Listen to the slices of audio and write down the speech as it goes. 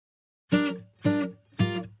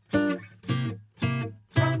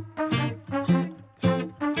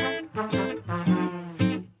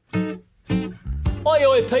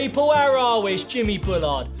Oi people, how are we? It's Jimmy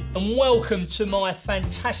Bullard and welcome to my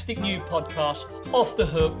fantastic new podcast, Off the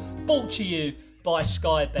Hook, brought to you by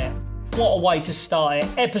Sky Bet. What a way to start it.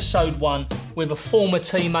 Episode 1 with a former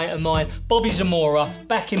teammate of mine, Bobby Zamora,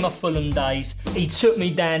 back in my Fulham days. He took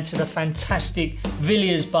me down to the fantastic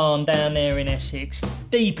Villiers Barn down there in Essex,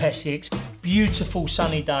 deep Essex, beautiful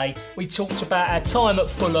sunny day. We talked about our time at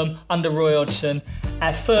Fulham under Roy Hodgson,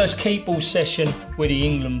 our first keep ball session with the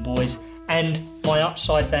England boys, and my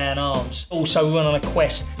upside down arms. Also, we went on a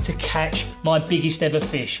quest to catch my biggest ever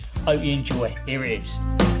fish. Hope you enjoy. Here it is.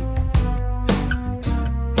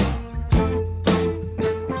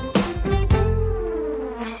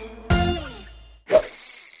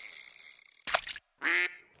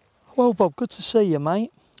 Well, Bob, good to see you,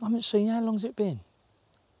 mate. I haven't seen you. How long's it been?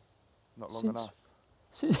 Not long enough.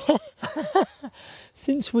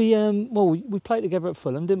 Since we played together at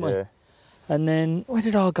Fulham, didn't we? Yeah. And then, where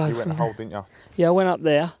did I go You from went to Hull, didn't you? Yeah, I went up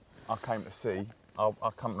there. I came to see. I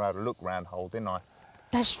come to have a look round Hull, didn't I?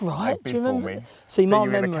 That's right. Do you remember? Me. See, my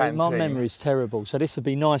you in a memory's terrible. So this would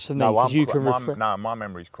be nice for me No, because you can refer. No, my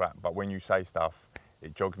memory's crap. But when you say stuff,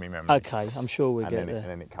 it jogs me memory. Okay, I'm sure we'll get there. And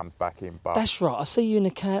then it comes back in. But that's right. I see you in the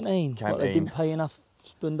canteen. What, they didn't pay enough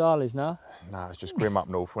spandales, no? No, it's just grim up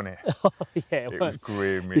north, wasn't it? Oh yeah, it was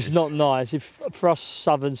grim. It's not nice. For us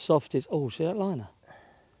southern softies. Oh, see that liner?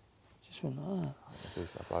 Just went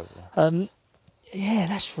like that. Yeah,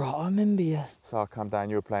 that's right. I remember you. So I come down.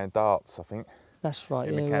 You were playing darts, I think. That's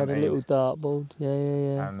right. Yeah, we had a little dartboard.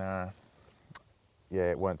 Yeah. And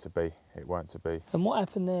yeah, it weren't to be. It weren't to be. And what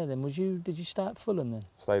happened there then? Did you start at Fulham then?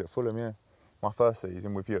 Stayed at Fulham, yeah. My first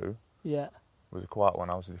season with you. Yeah. Was a quiet one.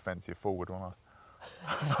 I was a defensive forward when I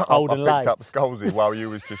I picked up Scholesy while you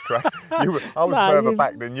was just tracking. I was further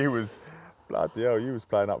back than you was. Bloody hell, you was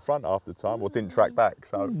playing up front half the time, or didn't track back.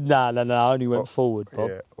 So No, I only went forward, Bob.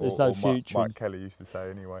 Yeah, There's no future. Mike Kelly used to say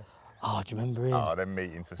anyway. Oh, do you remember him? Oh, them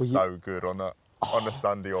meetings were so good on a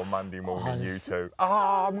Sunday or Monday morning. You two.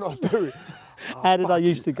 I'm not doing it. How did I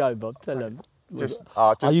used to go, Bob? Tell them.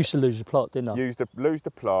 I used to lose the plot, didn't I? Lose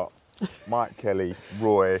the plot. Mike Kelly,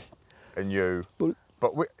 Roy, and you. But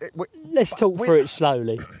let's talk through it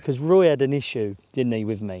slowly, because Roy had an issue, didn't he,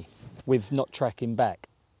 with me, with not tracking back.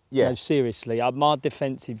 Yeah. No, seriously, my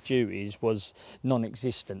defensive duties was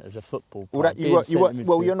non-existent as a football player.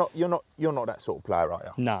 You're not that sort of player, are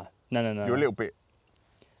you? No. You're a little bit.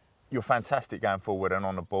 You're fantastic going forward and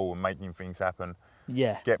on the ball and making things happen.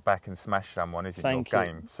 Yeah. Get back and smash someone isn't your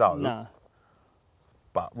game. So. No.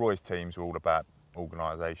 But Roy's teams were all about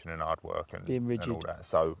organisation and hard work and being rigid and all that.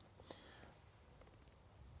 So.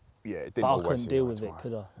 Yeah, it didn't but always. I couldn't deal with it,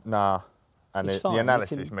 could I? Nah. And the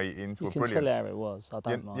analysis meetings were brilliant. You can tell how it was, I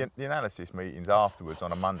don't mind. The analysis meetings afterwards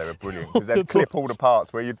on a Monday were brilliant because they'd clip all the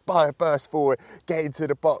parts where you'd burst forward, get into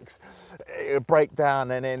the box, it would break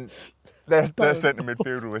down, and then their centre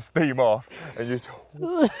midfielder would steam off, and you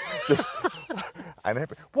just and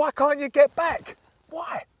why can't you get back?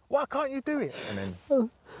 Why can't you do it? And then.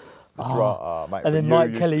 Mate, and then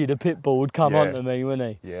Mike Kelly, the pit bull, would come on to me,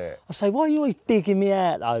 wouldn't he? Yeah. I say, why are you always digging me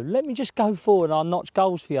out though? Let me just go forward and I'll notch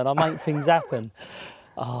goals for you and I'll make things happen.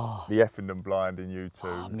 The effing and blinding you two.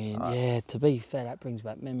 I mean, yeah, to be fair, that brings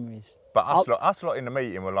back memories. But us lot in the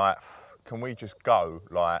meeting were like, can we just go?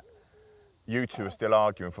 Like, you two are still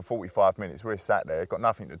arguing for 45 minutes. We're sat there, it's got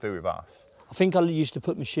nothing to do with us. I think I used to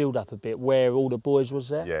put my shield up a bit where all the boys was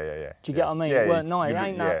there. Yeah. Do you get what I mean? It weren't nice. It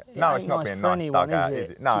ain't no, it's not being nice anyone, dugout, is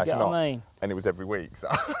it? No, Do it's you get not. What I mean? And it was every week. So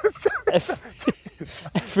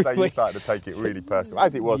you started to take it really personal,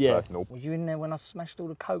 as it was personal. Was you in there when I smashed all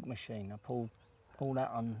the Coke machine? I pulled all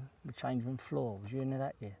that on the change room floor. Was you in there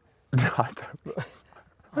that year? No, I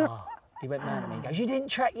don't. He went mad at me. He goes, you didn't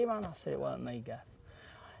track your run. I said, it weren't me, Gav.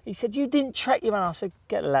 He said, you didn't track your run. I said,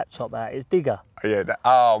 get the laptop out, it's Digger. Yeah, mate,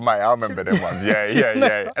 I remember them ones. Yeah. And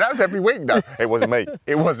that was every week, though. It wasn't me.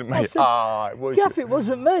 It wasn't me. Said, Gav, it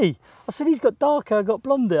wasn't me. I said, he's got dark hair, got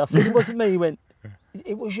blonde hair. I said, it wasn't me. He went,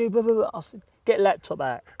 it was you, blah, blah, blah. I said, get the laptop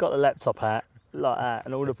out. Got the laptop out, like that,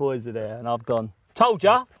 and all the boys are there, and I've gone, told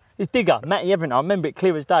ya, it's Digger, Matty Everton. I remember it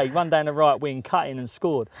clear as day. He run down the right wing, cut in and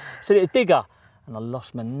scored. I said, it's Digger. and I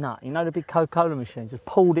lost my nut. You know the big Coca-Cola machine? Just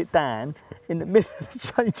pulled it down in the middle of the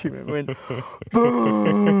changing room and went,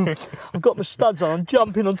 boom! I've got my studs on, I'm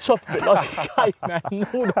jumping on top of it like a caveman, and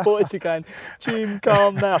all the boys are going, Jim,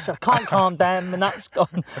 calm down. I said, I can't calm down, my nut's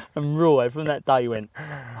gone. And Roy, from that day, went,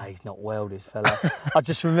 oh, he's not well, this fella. I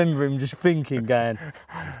just remember him just thinking, going,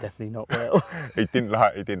 oh, he's definitely not well. He didn't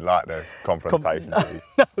like the confrontation, did he?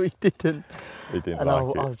 No, he didn't. He didn't And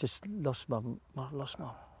like it. I've just lost my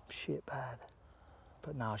shit bad.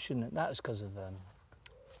 But no, I shouldn't have. That was because of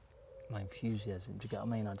my enthusiasm. Do you get what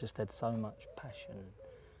I mean? I just had so much passion,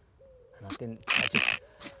 and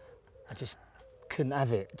I just couldn't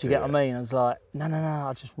have it. Do you get what I mean? I was like, no,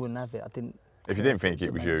 I just wouldn't have it. I didn't. If you didn't think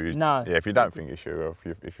it was you, no. Yeah. If you don't think it's you, or if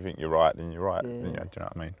you think you're right, then you're right. Yeah. Do you know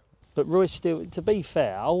what I mean? But Roy still, to be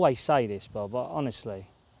fair, I always say this, Bob, but honestly,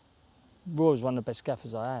 Roy was one of the best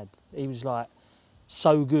gaffers I had. He was like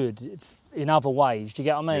so good in other ways. Do you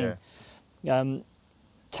get what I mean? Yeah.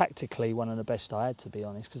 Tactically, one of the best I had, to be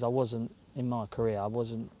honest, because I wasn't in my career. I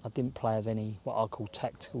didn't play with any what I call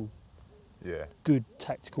tactical. Yeah. Good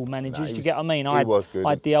tactical managers. No, Do you get what I mean? He was good.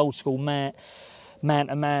 I had the old school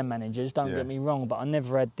man-to-man managers. Don't Yeah. get me wrong, but I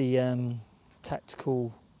never had the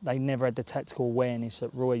tactical. They never had the tactical awareness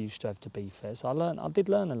that Roy used to have. To be fair, so I did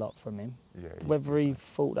learn a lot from him. Yeah. Whether he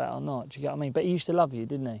thought that or not, do you get what I mean? But he used to love you,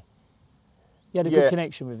 didn't he? You had a good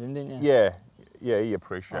connection with him, didn't you? Yeah. Yeah, he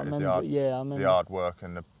appreciated I remember. the hard work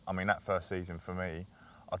and that first season for me,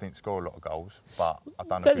 I didn't score a lot of goals, but I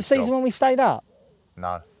done a That good the season job. when we stayed up.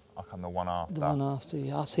 No, I come the one after. The one after.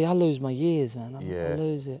 Yeah. I see. I lose my years, man. I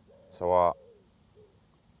lose it. So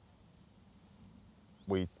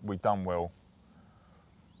we done well,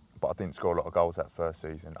 but I didn't score a lot of goals that first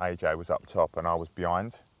season. AJ was up top and I was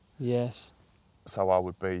behind. Yes. So I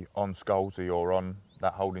would be on Scholesy or on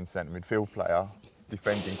that holding centre midfield player,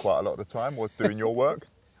 defending quite a lot of the time, or doing your work.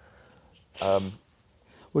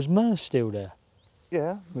 Was Murph still there?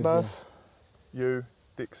 Yeah, Murph, you,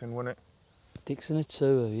 Dixon, wasn't it? Dixon and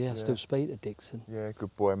two. Yeah, I still speak to Dixon. Yeah,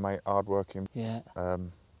 good boy, mate, hard working. Yeah.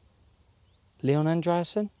 Leon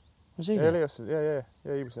Andreasen? Was he there?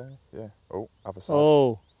 Yeah, he was there. Yeah. Oh, other side.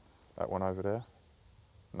 Oh. That one over there.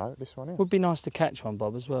 No, this one here. Would be nice to catch one,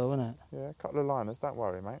 Bob, as well, wouldn't it? Yeah, a couple of liners, don't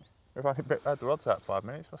worry, mate. We've only had the rods out 5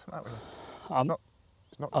 minutes, what's the matter with you?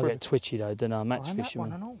 It's not I good. get twitchy though, don't I? Match fishing.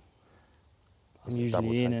 I'm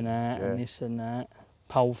usually in and out and this and that.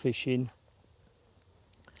 Pole fishing.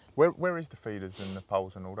 Where is the feeders and the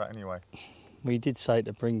poles and all that anyway? Well, you did say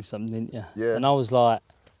to bring something, didn't you? Yeah. And I was like,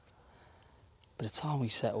 by the time we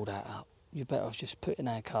settled that up, you're better off just putting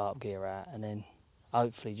our carp gear out and then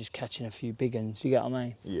hopefully just catching a few big ones. You get what I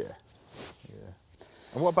mean? Yeah.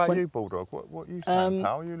 And what about you, Bulldog? What you saying,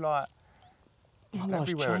 pal? You like just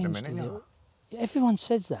everywhere at the minute, aren't you? Yeah, everyone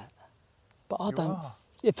says that, but I You don't. are.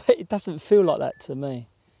 Yeah, but it doesn't feel like that to me.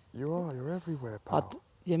 You are. You're everywhere, pal.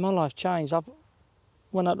 Yeah, my life changed. I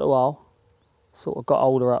went up the while, sort of got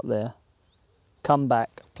older up there, come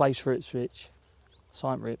back, played for Ipswich,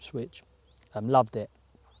 signed for Ipswich, loved it.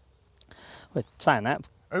 We're saying that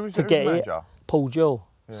Who was to the get it. manager? Paul Jewell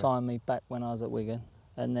Yeah. signed me back when I was at Wigan,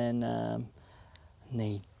 and then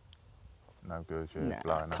knee, No good,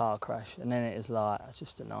 blowing up. car crash, and then it was like it's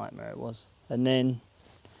just a nightmare. It was, and then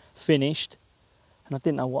finished, and I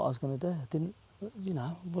didn't know what I was going to do. I didn't,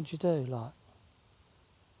 what do you do?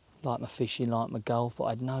 Like my fishing, like my golf, but I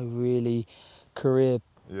had no really career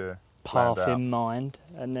path in mind.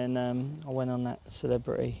 And then I went on that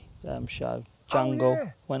celebrity show, Jungle. Oh,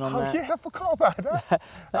 yeah. Went on that. Oh yeah, I forgot about that.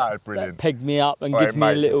 That was brilliant. That pegged me up and Oi, gave me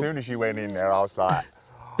mate, a little. As soon as you went in there, I was like,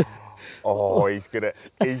 oh, he's gonna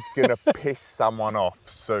piss someone off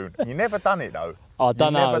soon. You never done it though. I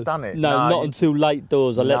don't know. Never done it. No, not until late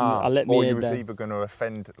doors. I let me. Or head you was down. either going to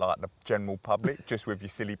offend like the general public just with your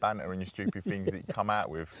silly banter and your stupid things that you come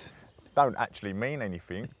out with. Don't actually mean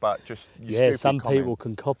anything, but just your stupid some comments. people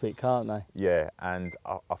can cop it, can't they? Yeah, and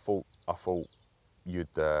I thought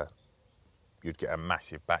you'd get a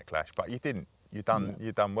massive backlash, but you didn't. You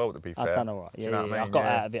done well, to be fair. I done all right. Do you know what I mean? I got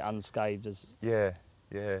out of it unscathed, as Yeah.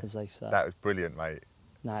 they say. That was brilliant, mate.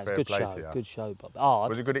 No, it's a fair good play show. to you. Good show, Bob. Oh, It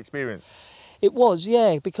was a good experience. it was,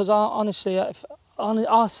 yeah. Because I honestly, if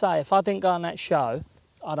I didn't go on that show,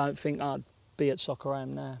 I don't think I'd be at Soccer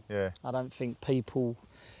Am now. Yeah. I don't think people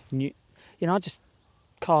knew. I just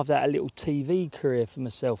carved out a little TV career for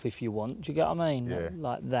myself, if you want. Do you get what I mean? Yeah.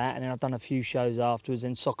 Like that, and then I've done a few shows afterwards.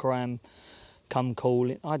 Then Soccer Am come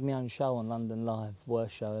calling. I had my own show on London Live.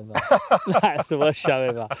 Worst show ever. That's the worst show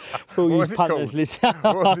ever. For all What you was it punters called? listening.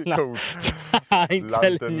 What was it called? I ain't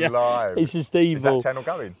telling London you. Live. It's just Is evil. that channel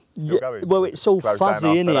going? Still going? Well, it's all Closed down fuzzy,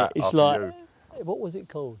 after isn't it? that, It's after like, you. what was it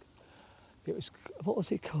called? What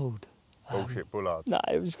was it called? Bullshit Bullard. No,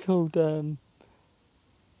 it was called.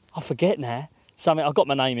 I forget now. Something. I got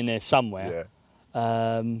my name in there somewhere.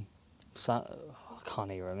 Yeah. So I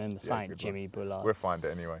can't even remember saying good Jimmy Bullard. We'll find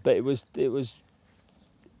it anyway. But it was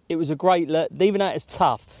a great. Even though it's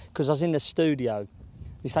tough, because I was in the studio.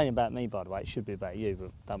 This ain't about me, by the way. It should be about you,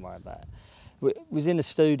 but don't worry about it. We was in the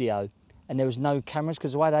studio, and there was no cameras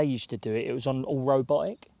because the way they used to do it, it was on all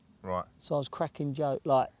robotic. Right. So I was cracking jokes.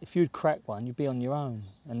 Like if you'd crack one, you'd be on your own,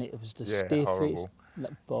 and it was the stiffest. Horrible.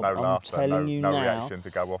 Bob, No I'm laughter, telling you no now. reaction to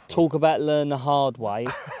go off. Talk about learn the hard way.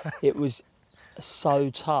 It was so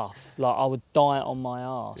tough. Like I would die on my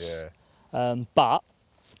arse. Yeah. But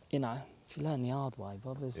you know, if you learn the hard way,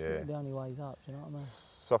 Bob, there's Yeah. the only way's up. Do you know what I mean?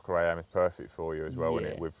 Soccer AM is perfect for you as well, isn't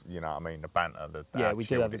Yeah. it? With you know, what I mean, the banter, Yeah, how we do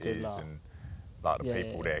chilled have a it good is, laugh. and like the Yeah,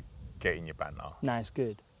 people yeah. there getting your banter. No, it's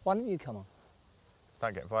good. Why didn't you come on?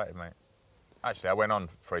 Don't get invited, mate. Actually, I went on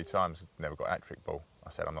 3 times, never got a hat-trick ball. I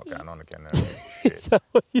said I'm not getting on again. Is Shit. that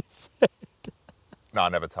what you said? No, I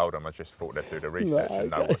never told them. I just thought they'd do the research Right, and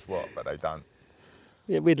know okay. what's what, but they don't.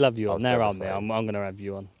 Yeah, we'd love you I on. was Now I'm there. devastated. I'm going to have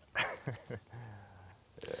you on.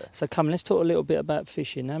 So come, let's talk a little bit about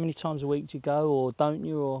fishing. How many times a week do you go, or don't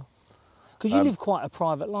you, or? Because you live quite a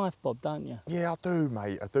private life, Bob, don't you? Yeah, I do,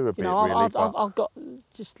 mate. I do a bit, know, really. but I've got.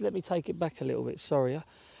 Just let me take it back a little bit. Sorry.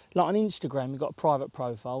 Like on Instagram, you've got a private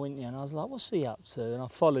profile, didn't you? And I was like, what's he up to? And I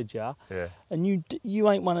followed you. yeah. And you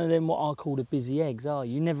ain't one of them what I call the busy eggs, are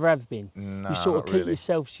you? You never have been. No, you sort of not keep really.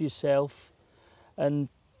 yourself to yourself. And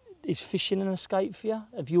is fishing an escape for you?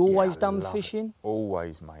 Have you always I done love it. fishing?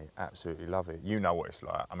 Always, mate. Absolutely love it. You know what it's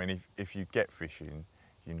like. I mean, if you get fishing,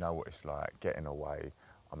 you know what it's like getting away.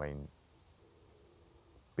 I mean,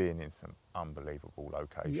 being in some unbelievable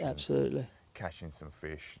locations. Yeah, absolutely. Catching some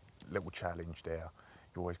fish, little challenge there.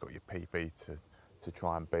 You always got your PB to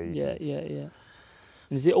try and beat. Yeah. And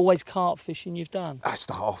is it always carp fishing you've done? I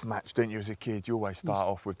start off match, didn't you, as a kid? You always start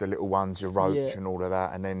off with the little ones, your roach Yeah. and all of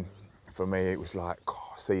that. And then for me, it was like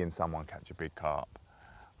seeing someone catch a big carp.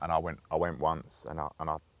 And I went once and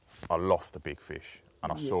I lost a big fish.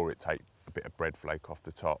 And I Yeah. saw it take a bit of bread flake off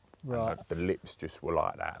the top. Right. And the lips just were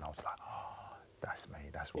like that. And I was like, oh, that's me.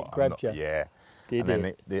 That's what I'm grabbed not. you? Yeah. Did and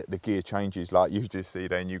it? then the gear changes, like you just see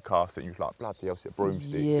then you cast it and you're like, bloody hell, it's a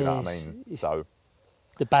broomstick. You know what I Yes, mean? it's- So,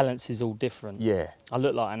 The balance is all different. yeah. I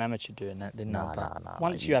look like an amateur doing that, didn't I? No, But no,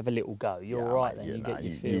 once mate, you have a little go, you're Yeah, all right mate, then. yeah, You no, get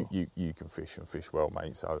your feel. You can fish and fish well,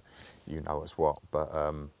 mate. So you know what's what. But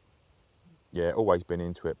yeah, always been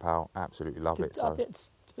into it, pal. Absolutely love it. So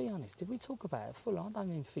To be honest, did we talk about it full? I don't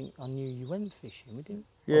even think I knew you went fishing. We didn't.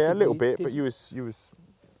 or yeah, a did little we? bit. Did- But you was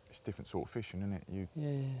it's different sort of fishing, isn't it? You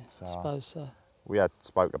Yeah, So- I suppose so. we had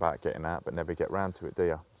spoke about getting out, but never get round to it, do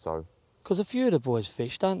you? So Because a few of the boys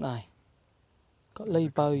fish, don't they? Got Lee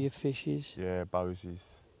Bowyer fishes. yeah,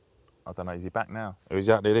 Bosey's. I don't know. Is he back now? He was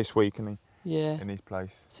out there this week, isn't Yeah. he? In his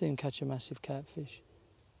place. See him catch a massive catfish.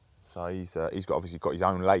 So he's got obviously got his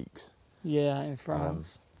own lakes. Yeah, out in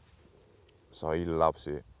France. So he loves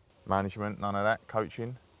it. Management, none of that.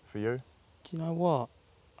 Coaching for you? Do you know what?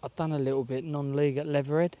 I've done a little bit non-league at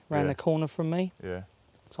Leatherhead, round Yeah. the corner from me. Yeah,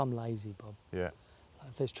 'Cause I'm lazy, Bob. yeah.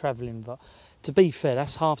 If there's travelling, but to be fair,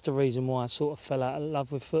 that's half the reason why I sort of fell out of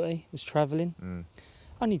love with footy, was travelling. Mm.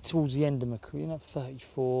 Only towards the end of my career,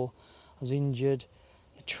 34, I was injured.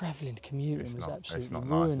 The travelling, commuting It's was not- absolutely it's not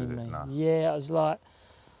nice, ruining is it? me. No. Yeah, I was like,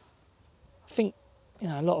 I think, you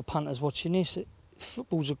know, a lot of punters watching this,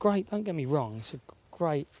 football's a great, don't get me wrong, it's a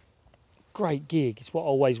great gig. It's what I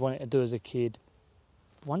always wanted to do as a kid.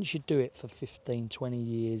 Once you do it for 15, 20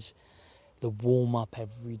 years, the warm-up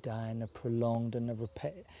every day and the prolonged and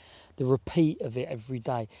the repeat of it every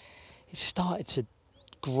day, it started to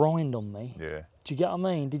grind on me. Yeah. Do you get what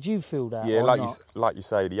I mean? Did you feel that? Yeah, or like not? like you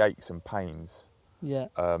say, the aches and pains Yeah.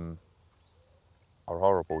 are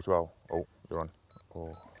horrible as well. Oh, you're on.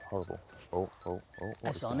 Oh, horrible. Oh. What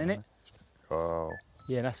That's is on, going innit? Oh,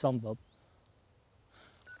 Yeah, that's on, Bob.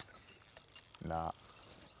 nah.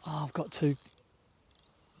 Oh, I've got two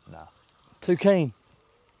keen.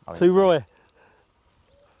 I think Two Roy.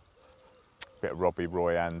 Bit of Robbie,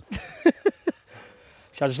 Roy, and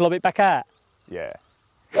Shall I just lob it back out? yeah.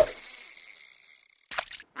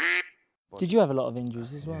 Did you have a lot of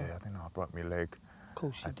injuries as well? Yeah, I think I broke my leg. Of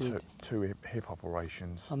course you Had did. two hip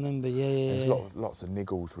operations. I remember, yeah. There's lots of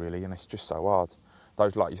niggles really, and it's just so hard.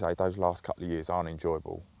 Those, like you say, those last couple of years aren't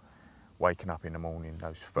enjoyable. Waking up in the morning,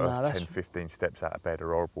 those first 10, 15 steps out of bed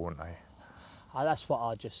are horrible, aren't they? That's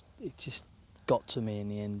what it just got to me in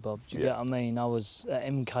the end, Bob. Do you Yeah. get what I mean? I was at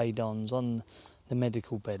MK Dons on the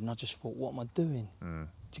medical bed and I just thought, what am I doing? Mm.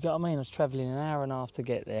 Do you get what I mean? I was travelling an hour and a half to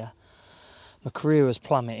get there. My career was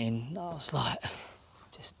plummeting. I was like,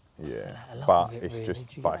 Yeah, out of love but of it, it's really. just,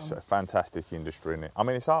 Do you but get it's what a fantastic industry, isn't it? I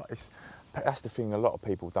mean, it's that's the thing a lot of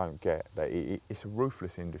people don't get, that it's a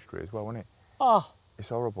ruthless industry as well, isn't it? Oh, It's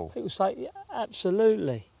horrible. people say, yeah,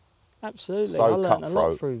 absolutely. Absolutely. So I learned a lot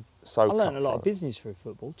cutthroat. through, So I learned a lot of cutthroat. business through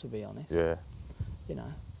football, to be honest. Yeah, You know,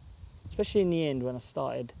 especially in the end when I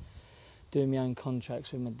started doing my own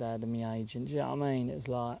contracts with my dad and my agent. Do you know what I mean? It was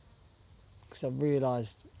like, because I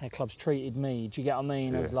realised how clubs treated me. Do you get what I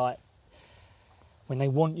mean? It was Yeah. like, when they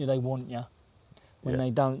want you, they want you. When Yeah. they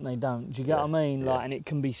don't, they don't. Do you get Yeah, what I mean? yeah. Like, and it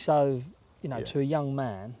can be so, you know, Yeah. to a young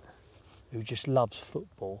man who just loves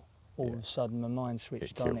football, all Yeah. of a sudden my mind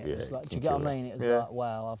switched It on. kill- It was yeah, like, it do you can get what I kill mean? it. It was Yeah. like,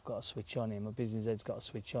 wow, I've got to switch on here. My business head's got to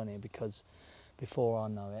switch on here, because before I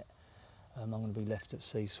know it, I'm going to be left at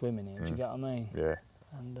sea swimming here. Do you get what I mean? yeah.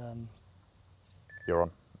 And You're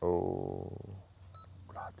on. Oh,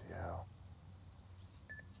 bloody hell.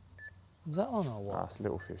 was that on or what? That's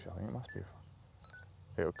little fish, I think it must be.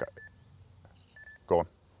 It'll go. Go on.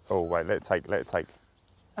 Oh, wait, let it take.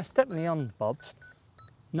 That's definitely on, Bob.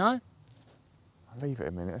 No? I'll leave it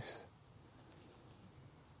a minute.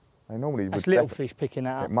 They normally That's would little defi- fish picking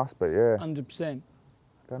that It up. must be, yeah. 100%.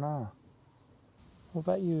 Don't know. What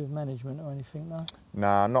about you with management or anything, though?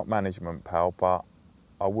 Nah, not management, pal, but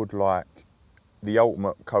I would like the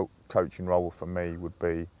ultimate coaching role for me would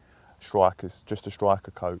be strikers, just a striker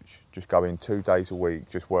coach, just go in 2 days a week,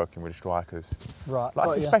 just working with strikers. Right. Like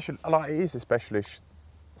got it's a ya. special, like it is a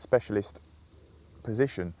specialist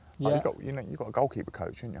position. Like Yeah. you've got a goalkeeper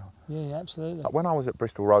coach, haven't you? Yeah, absolutely. Like when I was at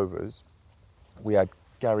Bristol Rovers, we had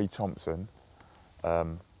Gary Thompson,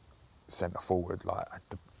 centre forward, like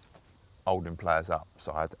the holding players up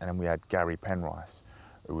side, and then we had Gary Penrice,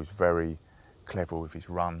 who was very clever with his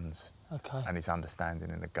runs Okay. and his understanding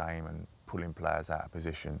in the game and pulling players out of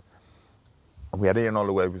position. And we had Ian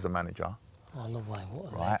Holloway, who was the manager, Oh, no way,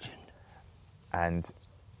 what a Right. legend.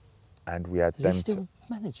 and we had Is them. he still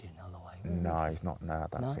managing Holloway? Where No, is he? he's not now, I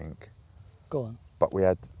don't No? think. Go on. But we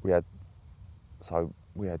had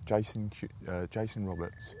Jason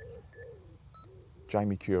Roberts,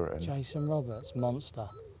 Jamie Curran, Jason Roberts, monster.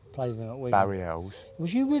 Played with him at Wigan. Barry Ells,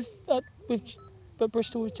 Was you with at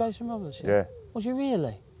Bristol with Jason Roberts? yeah, Was you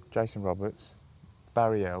really? Jason Roberts,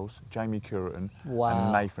 Barry Ells, Jamie Curran, Wow.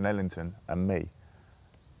 and Nathan Ellington and me.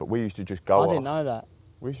 But we used to just go I off. didn't know that.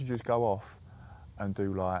 We used to just go off and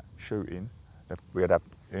do like shooting. We'd have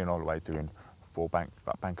Ian Holloway doing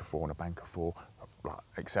bank of four and a bank of four, like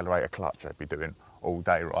accelerator clutch. They'd be doing all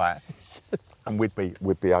day, right? And we'd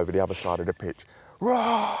be over the other side of the pitch,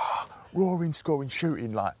 roaring, scoring,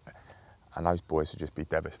 shooting like. And those boys would just be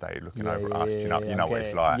devastated looking over at us. You know what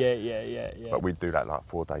it's like. Yeah. But we'd do that like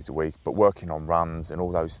 4 days a week, but working on runs and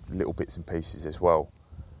all those little bits and pieces as well.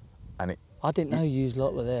 And I didn't know you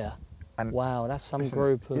lot were there. And Wow, that's some listen,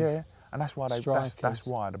 group of yeah, and that's why that's strikers.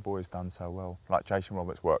 why the boys done so well. Like Jason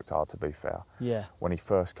Roberts worked hard, to be fair. Yeah. When he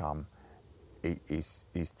first come, his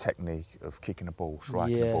technique of kicking the ball,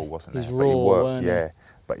 striking the Yeah, ball wasn't he's there. But he raw, worked, weren't he? yeah.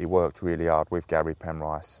 But he worked really hard with Gary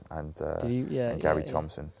Penrice and Gary yeah.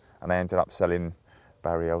 Thompson, and they ended up selling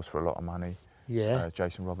Barry Ells for a lot of money. Yeah.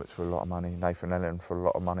 Jason Roberts for a lot of money, Nathan Ellington for a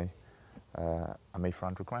lot of money, and me for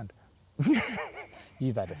 100 grand.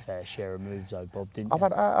 You've had a fair share of moves though, Bob, didn't you? I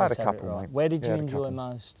had a Let's have it couple, right. mate. Where did Yeah, you I had a enjoy couple.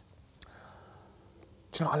 most?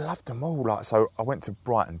 Do you know, I loved them all. Like, so I went to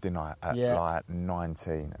Brighton, didn't I, at Yeah. like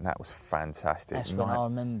 19, and that was fantastic. That's when I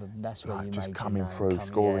remember. That's where like, you just made coming your name, through,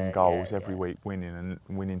 scoring goals yeah, every week,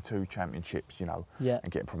 winning 2 championships, you know, Yeah.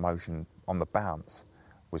 and getting promotion on the bounce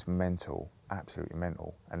was mental, absolutely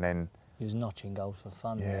mental. And then, He was notching goals for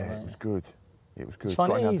fun. yeah, there, it weren't was you? good. It was good. Did you find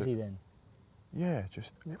Got it in easy then? Yeah,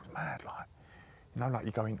 just it was mad. Like, you know, like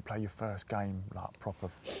you go in to play your first game, like proper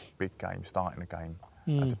big game, starting a game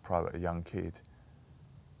as a pro at a young kid,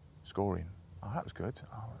 scoring. Oh, that was good.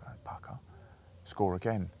 Oh, that pucker. Score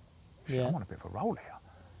again. Shit, Yeah. I'm on a bit of a roll here.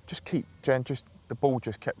 Just the ball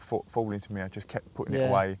just kept falling to me. I just kept putting Yeah. it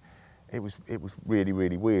away. It was really,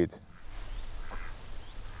 really weird.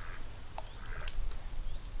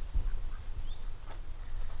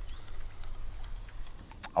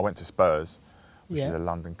 I went to Spurs, which Yeah. is a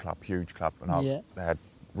London club, huge club, and Yeah. they had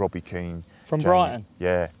Robbie Keane. From Jamie, Brighton?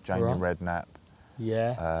 Yeah, Jamie Right. Redknapp.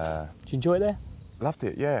 Yeah. Did you enjoy it there? Loved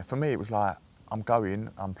it, yeah. For me, it was like, I'm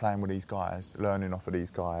playing with these guys, learning off of these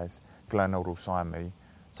guys. Glenn Hoddle signed me.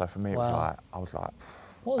 So for me, Wow. I was like...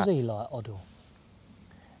 What was he like, Oddle?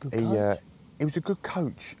 Good coach? He was a good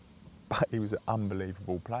coach, but he was an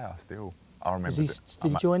unbelievable player still. I remember... Did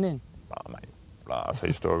he join in? Oh, mate, like, I'll tell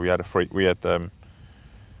you a story. We had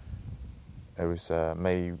it was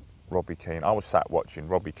me, Robbie Keane. I was sat watching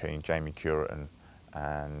Robbie Keane, Jamie Curran,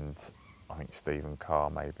 and I think Stephen Carr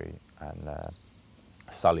maybe, and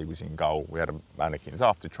Sully was in goal. We had a mannequins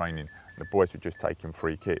after training. The boys were just taking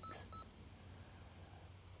free kicks.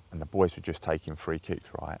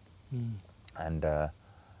 Right? And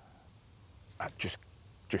just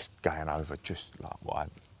going over, just like what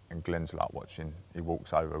and Glenn's like watching. He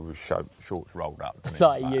walks over with shorts rolled up.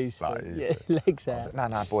 Like he used to. Legs out.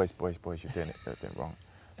 Like, no, boys, you're doing it wrong.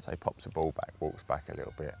 So he pops the ball back, walks back a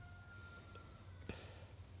little bit.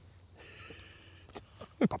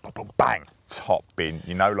 Bang! Top bin.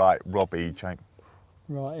 You know, like Robbie Jane.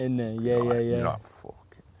 Right in there, yeah. Like, fuck.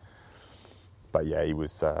 But yeah, he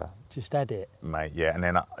was... just had it. Mate, yeah. And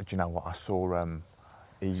then, do you know what? I saw...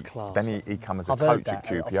 It's class. Then he come as a I've coach heard at that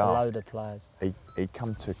QPR. off a load of players. He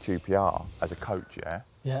come to QPR as a coach, yeah?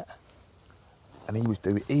 Yeah. And he was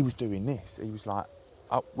doing this. He was like...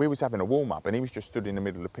 we was having a warm-up and he was just stood in the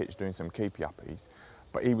middle of the pitch doing some keepy-uppies.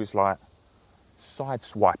 But he was like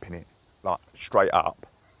side-swiping it, like straight up.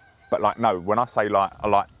 But like, no, when I say like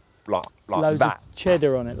Loads that. of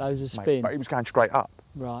cheddar on it, loads of spin. Mate, but he was going straight up.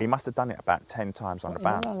 Right. He must have done it about 10 times on the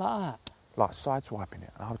bounce. Like that? Like side-swiping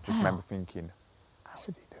it. And I just remember thinking, how is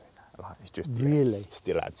he doing that? Like, it's just... Really? Yeah,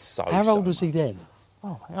 still had so How old was much. he then?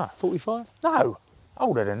 Oh, my God. 45? No,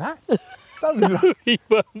 older than that. It's only like, He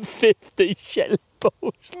weren't 50 Shetland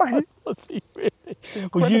balls. Mate. Was he really? Was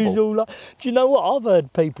incredible. usual like, do you know what I've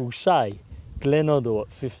heard people say? Glenn Hoddle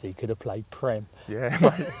at 50 could have played Prem. yeah,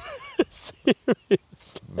 mate. Seriously.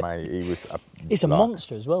 Mate, he was... He's a like,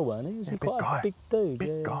 monster as well, weren't he? Was he big quite guy. a big dude?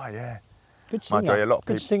 Big guy, yeah. Good singer. Mind you, a lot of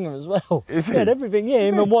Good people- singer as well. Is He had he? everything, yeah.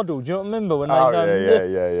 Him and Waddle. Do you not remember when they Oh, done?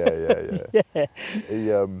 yeah. Yeah. He,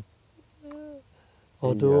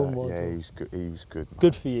 Hoddle and Waddle. yeah, he was good. Mate.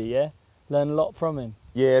 Good for you, yeah. Learn a lot from him.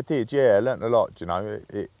 Yeah, I did. Yeah, I learnt a lot. You know,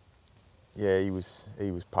 yeah, he was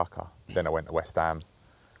pucker. Then I went to West Ham.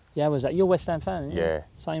 Yeah, was that? You're a West Ham fan, aren't you? Yeah.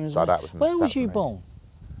 Same as So me. that was- Where that was was you me. born?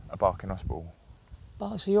 At Barking Hospital.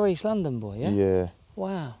 Oh, so you're East London boy, yeah? Yeah.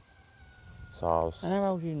 Wow. So I was And how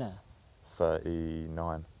old are you now?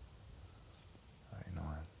 39.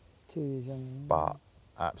 2 years younger. But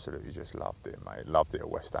absolutely just loved it, mate. Loved it at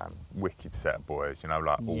West Ham. Wicked set of boys, you know,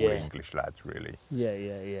 like all Yeah. English lads, really.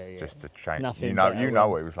 Yeah. Just to change. Nothing You know, better,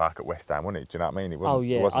 what it was like at West Ham, wasn't it? Do you know what I mean? It wasn't, Oh,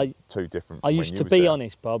 yeah. It wasn't too different. I From used when to you was be there.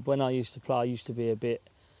 honest, Bob, when I used to play, I used to be a bit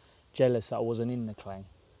jealous that I wasn't in the clan.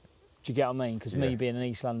 Do you get what I mean? Because me Yeah. being an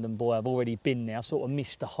East London boy, I've already been there. I sort of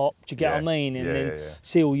missed the hop. Do you get what I Yeah. mean? And then Yeah.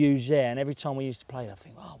 see all yous there. And every time we used to play, I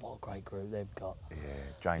think, oh, what a great group they've got. Yeah,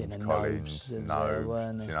 James You know, Collins, Nobes, Nobes,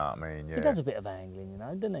 weren't do he? you know what I mean? Yeah. He does a bit of angling, you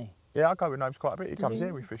know, doesn't he? Yeah, I go with Nobes quite a bit. He Does comes he?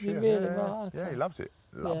 here, we fish Does he here. really? Yeah, Right, okay. yeah, he loves it.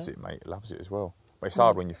 Loves Yeah. it, mate. Loves it as well. But it's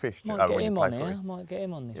hard when you fish. Might when get you him play on for here. it. Might get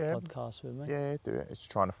him on this Yeah. podcast with me. Yeah, do it. It's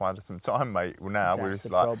trying to find us some time, mate. Well, now we're That's just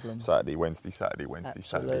the like problem. Saturday, Wednesday, Saturday,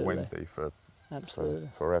 Absolutely. Wednesday for Absolutely.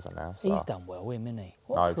 forever now. So. He's done well, him, isn't he?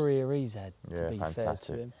 What No, a he's- career he's had, to Yeah, be fair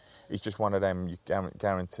fantastic. to him. He's just one of them. You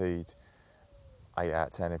guaranteed 8 out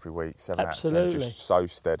of 10 every week, 7 Absolutely. out of 10. Just so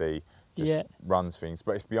steady. Just Yeah. runs things,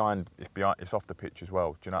 but it's off the pitch as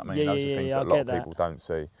well. Do you know what I mean? Yeah, Those yeah, are things yeah, that I a lot get of that. people don't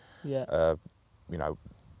see. Yeah. You know,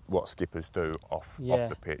 what skippers do off Yeah.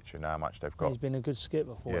 the pitch and how much they've got. He's been a good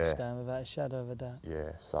skipper for Yeah. West Ham without a shadow of a doubt.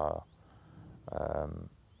 Yeah, so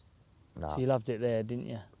no, So you loved it there, didn't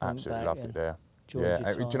you? Went absolutely back loved and it there. enjoyed Yeah, your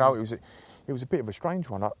and, do you time. know it was a bit of a strange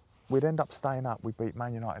one. We'd end up staying up. We beat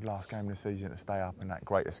Man United last game of the season to stay up in that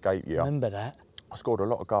great escape year. Remember that? I scored a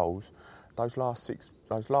lot of goals. Those last six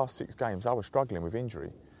games, I was struggling with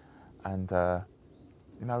injury, and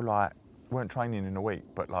you know, like weren't training in a week,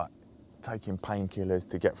 but like taking painkillers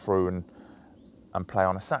to get through and play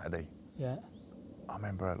on a Saturday. Yeah. I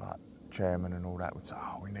remember like chairman and all that would say,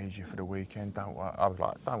 "Oh, we need you for the weekend. Don't worry." I was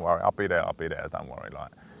like, "Don't worry, I'll be there. Don't worry."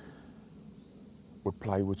 Like, we'd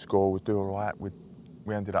play, we'd score, we'd do all right.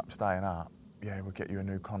 We ended up staying up. Yeah, we'll get you a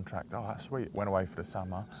new contract. Oh, that's sweet. Went away for the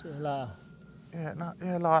summer. See you later.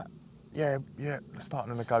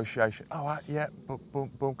 Starting a negotiation. All right, yeah, boom,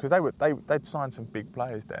 because they'd signed some big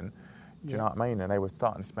players then. Do you know what I mean? And they were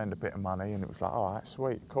starting to spend a bit of money, and it was like, all right,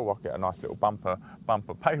 sweet, cool. I'll get a nice little bumper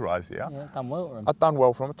pay rise here. Yeah, done well for him. I'd done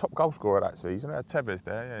well for him. A top goal scorer that season. I had Tevez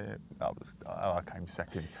there. Yeah. I came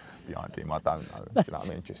second behind him. I don't know. Do you know what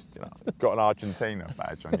I mean? Just got an Argentina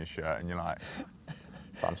badge on your shirt, and you're like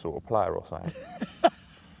some sort of player or something.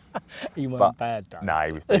 He weren't bad, though. No,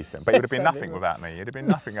 he was decent. But it would have been Something nothing wrong. without me. It'd have been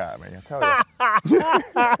nothing out of me, I tell you.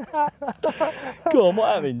 Go on,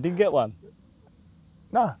 what happened? Didn't get one?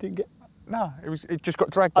 No, Didn't get... no. It just got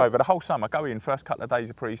dragged over the whole summer. Go in, first couple of days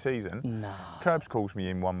of pre-season. No. Curbs calls me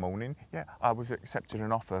in one morning. Yeah, I was accepted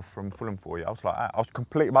an offer from Fulham for you. I was like, I was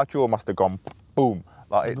completely, my jaw must have gone boom.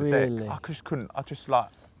 Like, hit the Really? deck. I just couldn't, I just like,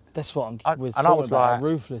 That's what I we're was talking about, like- how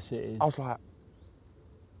ruthless it is. I was like,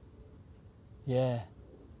 Yeah.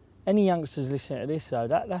 any youngsters listening to this, though,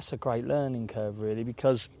 that's a great learning curve, really,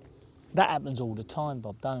 because that happens all the time,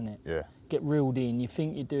 Bob, don't it? Yeah. Get reeled in, you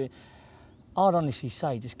think you're doing... I'd honestly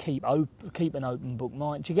say just keep an open book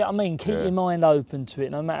mind. Do you get what I mean? Keep your mind open to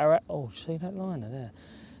it, no matter... see that liner there?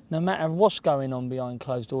 No matter what's going on behind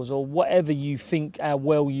closed doors or whatever you think how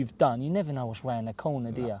well you've done, you never know what's round the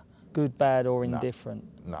corner, do you? Good, bad or indifferent.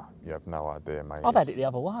 No, you have no idea, mate. I've had it the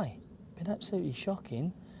other way. Been absolutely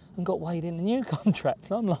shocking and got weighed in a new contract.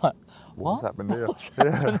 And I'm like, what's happened here?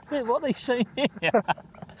 What are they saying here? I've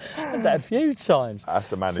had that a few times. That's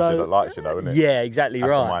the manager that likes you, though, isn't it? Yeah, exactly. That's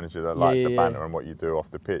right. the manager that likes the banter and what you do off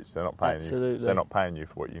the pitch. They're not paying Absolutely. you. They're not paying you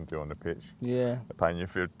for what you can do on the pitch. Yeah. They're paying you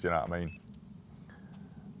for, do you know what I mean?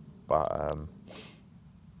 But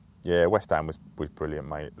yeah, West Ham was brilliant,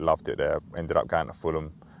 mate. Loved it there. Ended up going to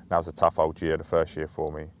Fulham. That was a tough old year, the first year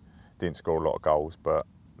for me. Didn't score a lot of goals, but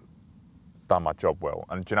done my job well.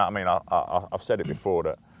 And do you know what I mean? I've said it before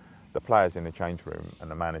that the players in the change room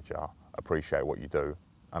and the manager appreciate what you do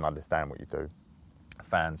and understand what you do.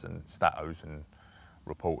 Fans and statos and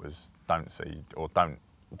reporters don't see or don't.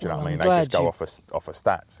 Do you know what I mean? They just go off of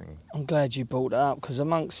stats. I'm glad you brought that up because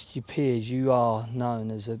amongst your peers, you are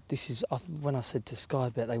known as a. When I said to Sky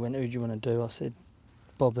Bet, they went, "Who do you want to do?" I said,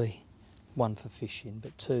 "Bobby." One for fishing,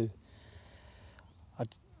 but two.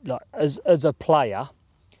 As a player,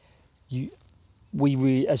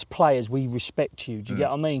 as players we respect you. Do you get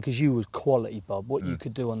what I mean? Because you was quality, Bob. What you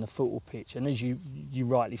could do on the football pitch, and as you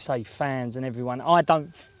rightly say, fans and everyone. I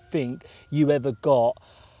don't think you ever got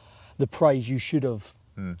the praise you should have.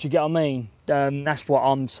 Do you get what I mean? That's what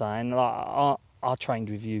I'm saying. Like I trained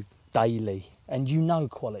with you daily, and you know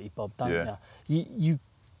quality, Bob, don't you?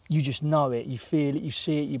 You just know it. You feel it. You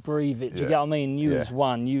see it. You breathe it. Do you get what I mean? You as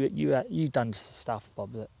one. You done stuff,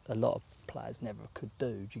 Bob, that a lot of players never could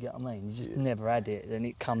do. Do you get what I mean? You just never had it, and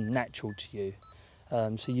it come natural to you.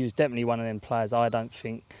 So you was definitely one of them players. I don't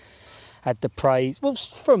think had the praise. Well,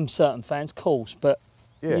 from certain fans, of course, but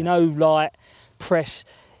you know, like press.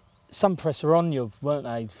 Some press are on you, weren't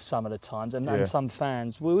they, some of the times, and some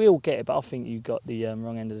fans. We all get it, but I think you got the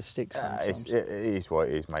wrong end of the stick sometimes. It is what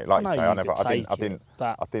it is, mate. Like you say, I didn't.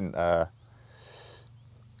 Like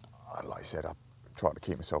I said, I tried to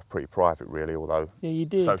keep myself pretty private, really. Although you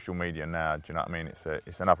did. Social media now, do you know what I mean?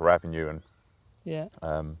 It's another avenue, and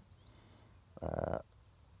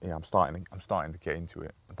I'm starting to get into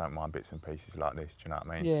it. I don't mind bits and pieces like this. Do you know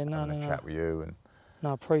what I mean? Yeah, no. Chat with you and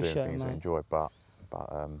I appreciate doing things it, mate. I enjoy, but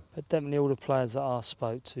definitely all the players that I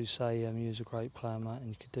spoke to say you was a great player, mate, and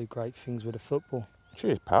you could do great things with the football.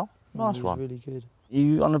 Cheers, pal. Nice one. Really good.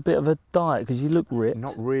 You on a bit of a diet because you look ripped?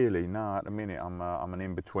 Not really, no. At the minute, I'm an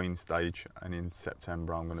in-between stage, and in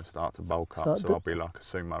September I'm going to start to bulk up. So I'll be like a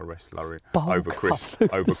sumo wrestler over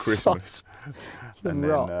Christmas, and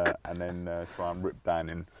then try and rip down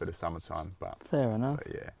in for the summertime. But fair enough.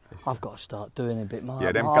 But yeah, I've got to start doing a bit more.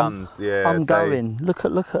 Yeah, them guns. Yeah, I'm going. Look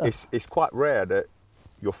at. It's quite rare that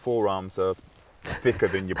your forearms are thicker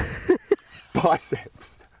than your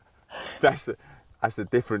biceps. That's a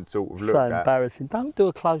different sort of look. So embarrassing. Don't do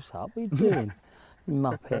a close-up. What are you doing? You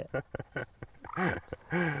muppet.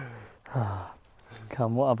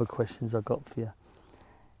 Come, what other questions I got for you?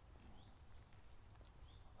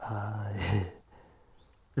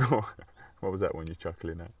 What was that one you're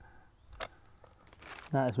chuckling at?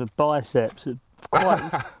 That's my biceps.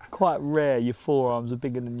 Quite rare. Your forearms are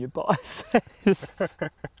bigger than your biceps.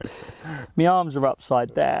 My arms are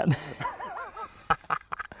upside down.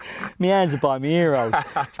 My hands are by my ear holes.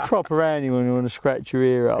 It's proper handy when you want to scratch your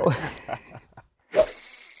ear hole.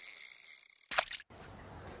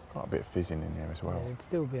 Got a bit of fizzing in here as well. Yeah, it'd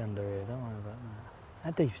still be under here, don't worry about that.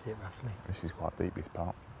 How deep is it roughly? This is quite deep, this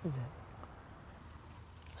part. Is it?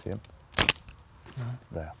 See him? No.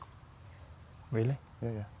 There. Really?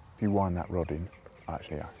 Yeah. If you wind that rod in,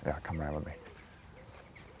 actually, come round with me.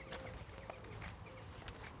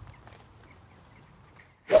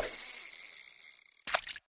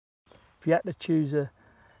 If you had to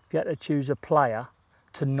choose a player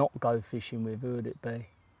to not go fishing with, who would it be?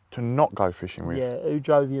 To not go fishing with? Yeah, who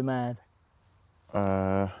drove you mad?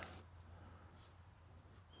 Anyone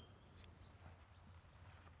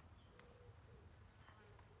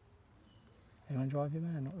drive you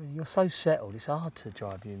mad? Not really. You're so settled, it's hard to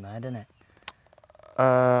drive you mad, isn't it?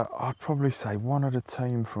 I'd probably say one of the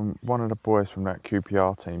boys from that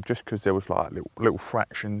QPR team, just because there was like little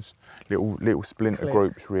fractions, little splinter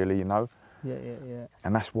groups, really, you know. Yeah.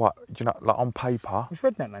 And that's what, you know, like on paper. Was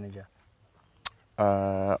Redknapp manager?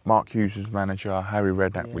 Mark Hughes was manager, Harry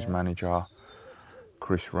Redknapp was manager,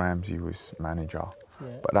 Chris Ramsey was manager.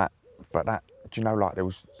 Yeah. But that, do you know, like there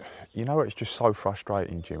was, you know, it's just so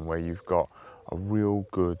frustrating, Jim, where you've got a real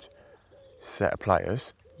good set of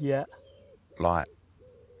players, Yeah. like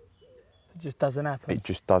It just doesn't happen. it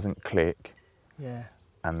just doesn't click. Yeah.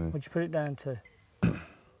 And What'd you put it down to?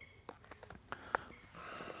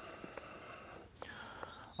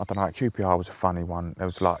 I don't know, QPR was a funny one. There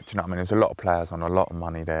was like, do you know what I mean? There was a lot of players on a lot of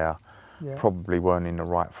money there. Yeah. Probably weren't in the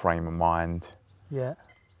right frame of mind Yeah.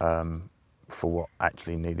 for what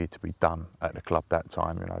actually needed to be done at the club that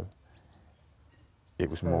time. You know, it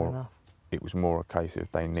was Fair more. enough. It was more a case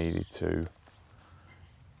of they needed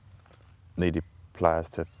players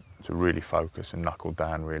to really focus and knuckle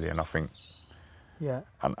down really. And I think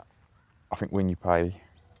when you pay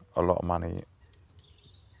a lot of money.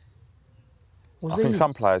 I think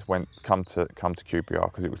some players come to QPR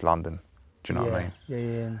because it was London. Do you know what I mean?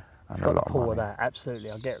 Yeah. It's got the pull of that. Absolutely,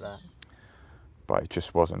 I get that. But it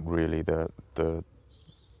just wasn't really the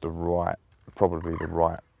right, probably the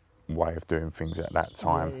right way of doing things at that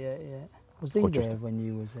time. Yeah. Was he there when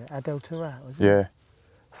you was there? Adel Taarabt, was he? Yeah,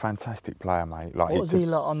 fantastic player, mate. Like, what was he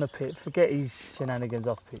like on the pitch? Forget his shenanigans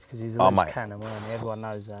off pitch because he's a loose cannon, wasn't he? Everyone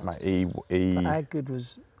knows that. Mate, he. But how good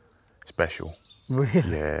was? Special.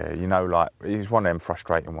 Really? Yeah, you know, like he's one of them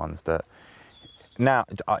frustrating ones that now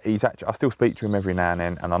he's actually. I still speak to him every now and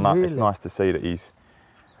then, and I know it's nice to see that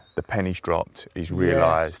the penny's dropped. He's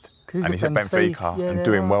realised, and he's at Benfica and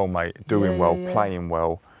doing well, mate. Doing well, playing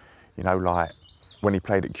well. You know, like when he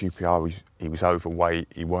played at QPR, he was overweight.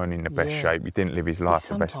 He weren't in the best shape. He didn't live his life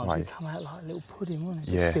the best way. Sometimes he come out like a little pudding, wasn't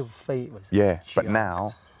he? Yeah. Still feet was. Yeah, but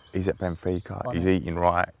now he's at Benfica. He's eating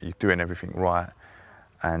right. He's doing everything right.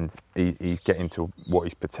 And he's getting to what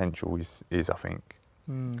his potential is, I think.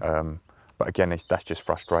 But again, that's just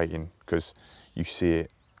frustrating because you see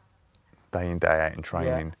it day in, day out in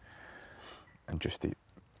training, and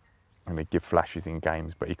they give flashes in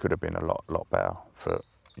games, but he could have been a lot better for,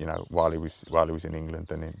 you know, while he was in England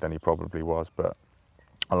than he probably was. But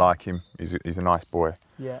I like him. He's a nice boy.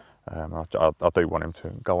 Yeah. I do want him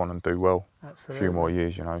to go on and do well. Absolutely. A few more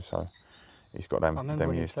years, you know. So he's got them. I remember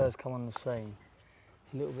when he years first come on the scene.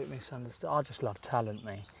 A little bit misunderstood. I just love talent,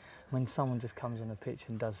 me. When someone just comes on the pitch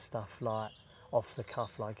and does stuff like off the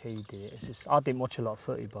cuff like he did, it's just. I didn't watch a lot of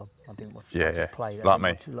footy, Bob. I didn't watch. I just played. Like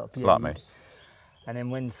me. Like me. And then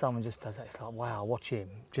when someone just does that, it's like, wow, watch him.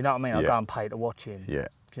 Do you know what I mean? I go and pay to watch him. Yeah.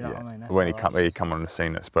 Do you know what I mean? That's when he come on the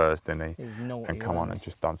scene at Spurs, didn't he? He was naughty, and come on and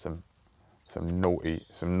just done some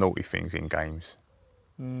naughty things in games.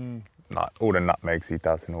 Like all the nutmegs he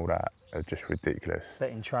does and all that are just ridiculous. But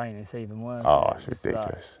in training, it's even worse. Oh, it's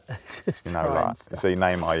ridiculous. Like, it's just you know, like see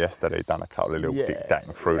Neymar yesterday done a couple of little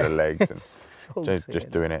tic-tac through the legs and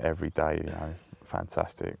just doing it every day. You know,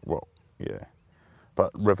 fantastic. Well, yeah.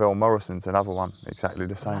 But Ravel Morrison's another one, exactly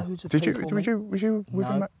the same. Was you with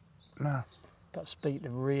him? No. But speak to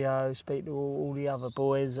Rio, speak to all the other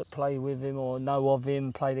boys that play with him or know of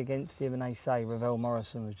him, played against him, and they say Ravel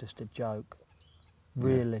Morrison was just a joke.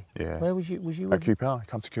 Really? Yeah. Where was you? Was you at QPR? He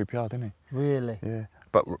came to QPR, didn't he? Really? Yeah.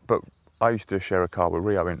 But I used to share a car with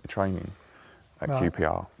Rio into training at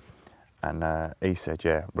QPR, and he said,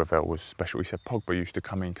 yeah, Ravel was special. He said Pogba used to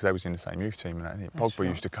come in because they was in the same youth team, and Pogba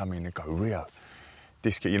used to come in and go, Rio,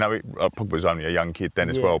 this kid. You know, Pogba was only a young kid then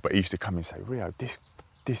as well, but he used to come in and say, Rio, this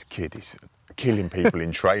kid is killing people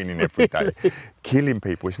in training every day, killing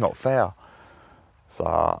people. It's not fair.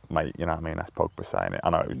 So, mate, you know what I mean? That's Pogba saying it. I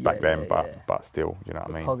know it was back then, but still, you know what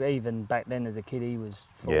I mean? Pogba, even back then as a kid, he was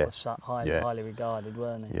highly regarded,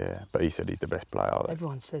 weren't he? Yeah, but he said he's the best player.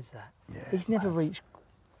 Everyone says that. Yeah, he's never reached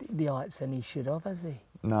the heights that he should have, has he?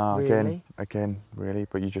 No, really? again, really.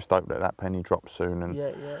 But you just hope that penny drops soon and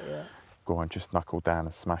yeah. Go on, just knuckle down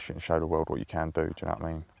and smash it and show the world what you can do. Do you know what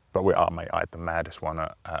I mean? But mate, I had the maddest one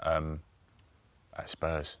at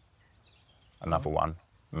Spurs. Another one,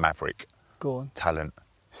 Maverick. Go on. Talent.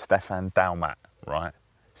 Stefan Dalmat, right?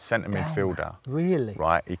 Centre midfielder. Really?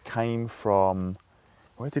 Right. He came from,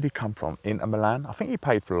 where did he come from? Inter Milan. I think he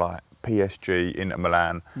played for like PSG, Inter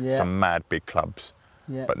Milan, some mad big clubs.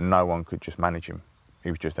 Yeah. But no one could just manage him. He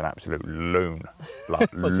was just an absolute loon.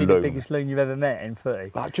 Like, was he the biggest loon you've ever met in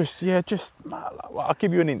footy? Like I'll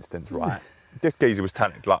give you an instance, right? This geezer was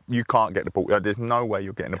talented. Like, you can't get the ball. There's no way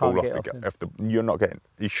you're getting the ball off the. You're not getting.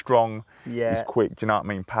 He's strong. Yeah. He's quick. Do you know what I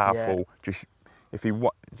mean? Powerful. Yeah. Just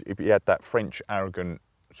if he had that French arrogant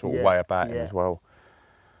sort of way about him as well.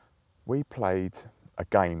 We played a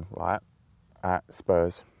game right at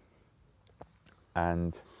Spurs,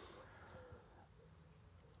 and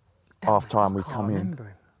half time we come in.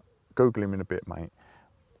 Google him in a bit, mate.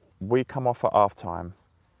 We come off at half time.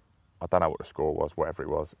 I don't know what the score was, whatever it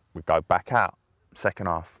was. We go back out, second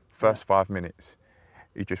half, first 5 minutes.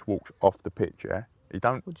 He just walks off the pitch, yeah? He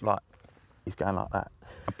don't, he's going like that.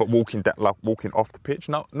 But walking off the pitch,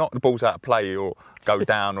 not the ball's out of play or go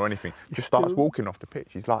down or anything. Just starts walking off the pitch.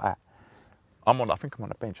 He's like that. I think I'm on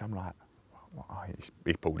the bench. I'm like, oh,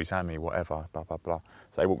 he pulled his hammy, whatever, blah, blah, blah.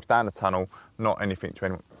 So he walks down the tunnel, not anything to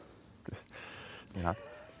anyone, just, you know.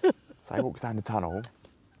 So he walks down the tunnel.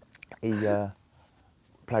 He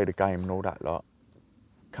played a game and all that lot.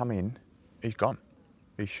 Come in, he's gone.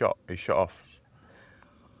 He's shot off.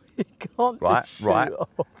 You can't just shoot off.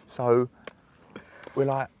 So we're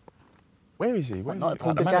like, where is he? Where's not he?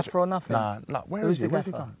 pulled the gaffer or nothing? Nah, like, where's he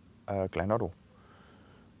gone? Glenn Hoddle.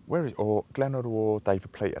 Or Glenn Hoddle or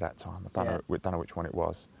David Pleat at that time. I don't know which one it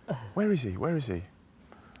was. Where is he? Don't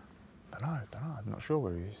know. I'm not sure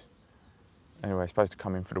where he is. Anyway, he's supposed to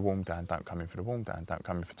come in for the warm down. Don't come in for the warm down. Don't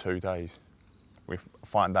come in for 2 days. We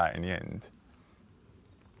find out in the end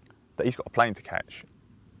that he's got a plane to catch.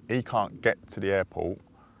 He can't get to the airport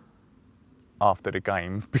after the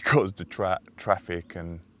game because the traffic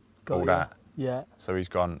and all that. Yeah. So he's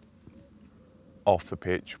gone off the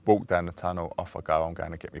pitch, walked down the tunnel, off I go, I'm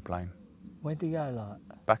going to get my plane. Where'd he go,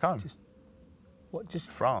 like? Back home. Just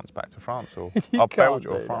France, back to France or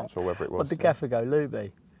Belgium or France or wherever it was. What'd the gaffer go,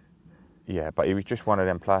 Luby? Yeah, but he was just one of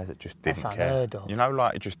them players that just didn't care. Unheard of. You know,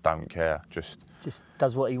 like he just don't care. Just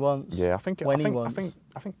does what he wants. Yeah, I think I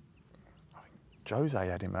think Jose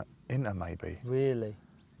had him at Inter maybe. Really?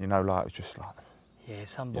 You know, like it's just like. Yeah,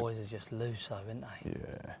 some boys are just loose, though, aren't they?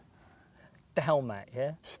 Yeah. Dalmat,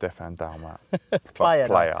 yeah. Stefan Dalmat, player.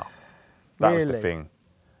 That really? was the thing.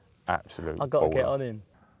 Absolute. I got to baller. get on him.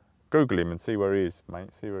 Google him and see where he is, mate.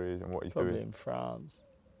 See where he is and what he's Probably doing. in France.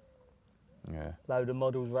 Yeah. Load of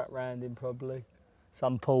models wrapped round him, probably.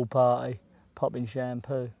 Some pool party, popping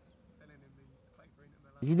shampoo.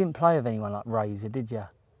 You didn't play with anyone like Razor, did you?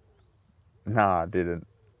 No, I didn't.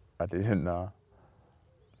 No.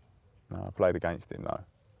 No, I played against him though.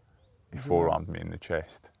 He forearmed me in the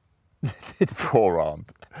chest.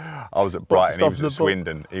 Forearmed. I was at Brighton. He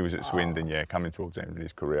was at Swindon. Yeah, coming towards the end of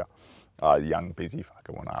his career. Young, busy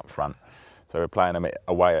fucker, one up front. So we're playing them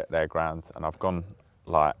away at their ground, and I've gone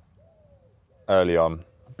like early on,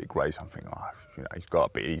 big race. I'm thinking, you know, he's got a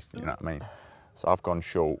bit easy. You know what I mean? So I've gone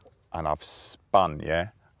short, and I've spun. Yeah,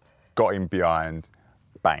 got him behind,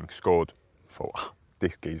 bang, scored. Thought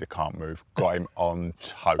this geezer can't move. Got him on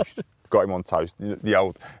toast. The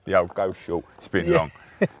old go short, spin long.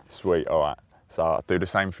 Sweet, all right. So I do the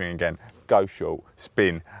same thing again. Go short,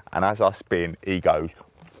 spin, and as I spin, he goes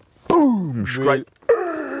boom straight.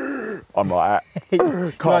 I'm like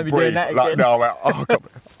that. Can't breathe. Like, no,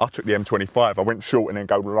 I took the M25. I went short and then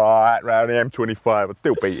go right round the M25. I'd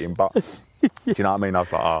still beat him, but do you know what I mean? I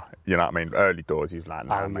was like, you know what I mean? Early doors, he was like,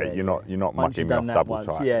 nah, mate, you're not mugging me off double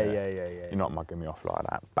tight. Yeah. You're not mugging me off like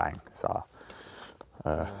that. Bang. So,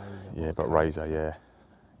 but Razor,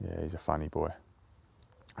 yeah, he's a funny boy.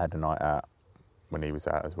 Had a night out when he was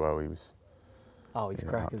out as well. He was. Oh, he's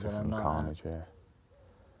crackers on a night carnage, yeah.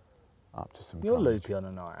 Up to some. You're carnage. loopy on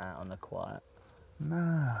a night out on the quiet.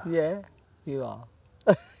 Nah. Yeah, you are.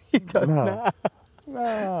 You go,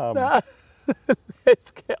 nah.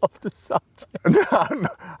 Let's get off the subject. No,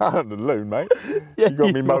 I'm the loon, mate. You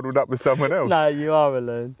got me muddled up with someone else. No, you are a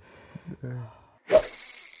loon. Yeah.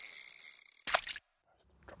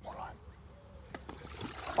 Drop more line.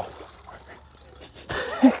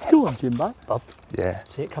 Go on, Jimbo. Bob. Yeah.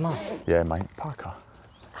 See it come on. Yeah, mate. Parker.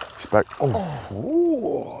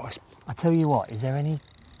 I tell you what, is there any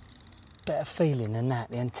better feeling than that?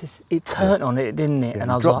 It turned on it, didn't it? Yeah,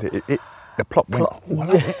 and I was dropped like, it. The plop went.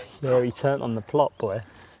 Yeah, he turned on the plot, boy.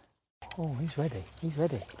 Oh, he's ready,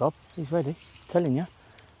 Bob. He's ready. Telling you.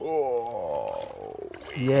 Oh.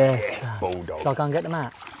 Yes. Bulldog. Shall I go and get them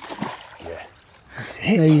out? Yeah. That's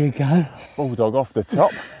it. There you go. Bulldog off the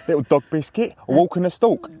top. Little dog biscuit. A walk and a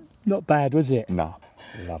stalk. Not bad, was it? No.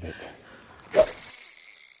 Love it.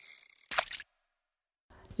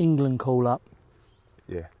 England call up.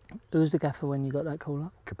 Yeah. Who was the gaffer when you got that call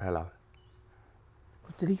up? Capello.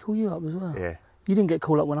 Did he call you up as well? Yeah. You didn't get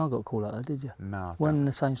called up when I got called up though, did you? No. Weren't in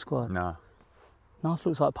the same squad? No. Nice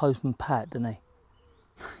looks like Postman Pat, doesn't he?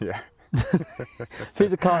 Yeah. If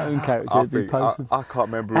it's a cartoon character, it'd be Postman. I can't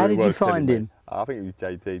remember How who it was. did you find him? I think it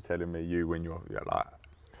was JT telling me when you're like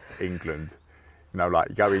England. You know, like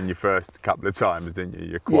you go in your first couple of times, didn't you?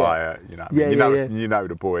 You're quiet, you know. What I mean? You know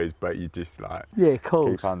the boys, but you just like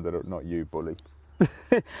keep under the, not you, bully.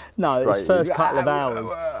 No, it's first couple of hours.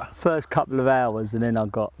 First couple of hours, and then I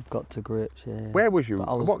got to grips. Yeah. Where was you?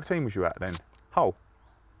 What team was you at then? Hull?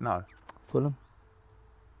 No. Fulham.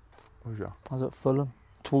 Where was you? I was at Fulham.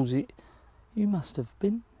 Towards it. You must have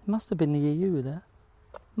been. It must have been the year you were there.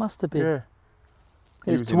 Must have been. Yeah.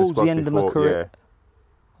 It was towards the end of my career.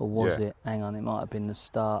 Yeah. Or was Yeah. it? Hang on, it might have been the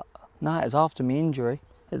start. No, it was after my injury.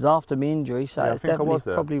 It was after my injury, so Yeah, I it's think I definitely was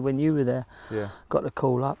there. probably when you were there. Yeah. Got the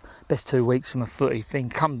call up. Best 2 weeks of my footy thing.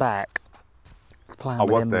 Come back. Playing I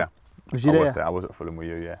with was them. there. Was you I there? was there. I was at Fulham with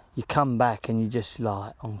you, yeah. You come back and you're just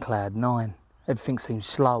like on cloud 9. Everything seems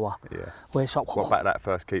slower. Yeah. Where it's like, What about that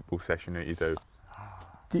first keep ball session that you do?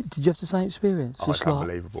 did you have the same experience? Oh, Just it's like,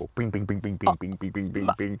 unbelievable. Bing, bing, bing, bing, bing, bing, bing, bing, bing,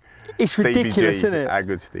 bing. it's Stevie ridiculous, G. isn't it? How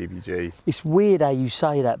good Stevie G. It's weird how you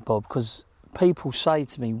say that, Bob, because people say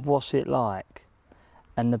to me, what's it like?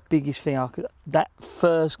 And the biggest thing that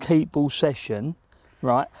first keep ball session,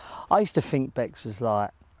 right? I used to think Bex was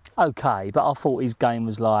like, okay, but I thought his game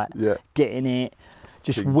was like Yeah. getting it,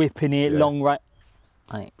 just Big- whipping it, yeah. long range.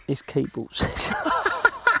 Mate, this keep ball session.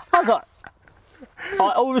 I was like,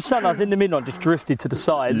 all of a sudden I was in the middle, I just drifted to the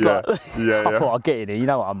sides. Yeah, Like, yeah, I yeah. thought I'd get in here, you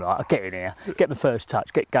know what I'm like, I'll get in here, get my first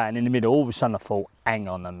touch, get going in the middle. All of a sudden I thought, hang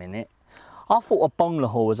on a minute. I thought a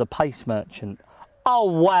Bonglahor was a pace merchant.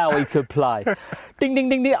 Oh wow, he could play. Ding, ding,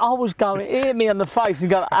 ding, ding. I was going, hit me on the face and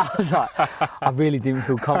going, I was like, I really didn't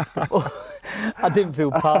feel comfortable. I didn't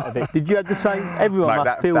feel part of it. Did you have the same? Everyone Mate,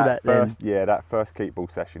 must feel that first, then. Yeah, that first keep ball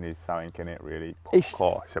session is something, in it really. It's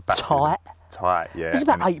It's a baptism. tight. Tight, yeah. There's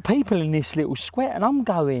about and 8 people in this little square, and I'm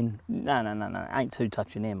going, no, ain't two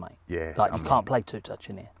touching here, mate. Yeah, it's Like, you can't play two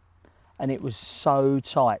touching here. And it was so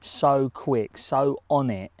tight, so quick, so on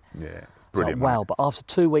it. Yeah, It's brilliant. like, wow, mate. but after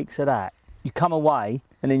 2 weeks of that, you come away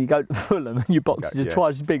and then you go to Fulham and your box is Yeah. just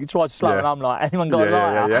twice as big and twice as slow, Yeah. and I'm like, anyone got a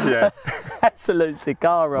lighter? yeah. Absolute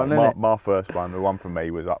cigar on, isn't it? My first one, the one for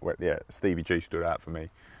me was up with, Stevie G stood out for me.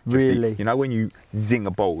 Really? You know when you zing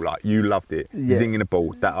a ball, like you loved it, Yeah. zinging a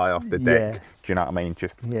ball, that eye off the Yeah. deck, do you know what I mean?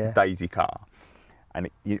 Just Yeah. daisy car. And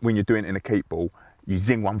when you're doing it in a keep ball, you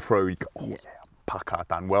zing one through, you go, oh Yeah. yeah, Pucker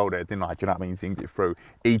done well there, didn't I? Do you know what I mean? Zinged it through.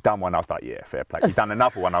 He done one, I was like, yeah, fair play. He done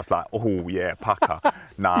another one, I was like, oh yeah, Pucker.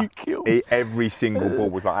 Nah, You killed me. every single ball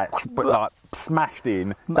was like, but like smashed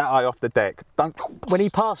in, that eye off the deck. Don't, When he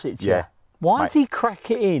passes it to you, Yeah. why Mate. does he crack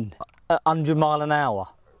it in at 100 mile an hour?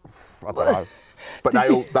 I don't know. But they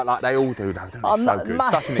all do, though, don't they? I'm It's so not- good.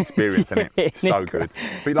 mate. Such an experience, isn't it? Yeah, So Nick, good.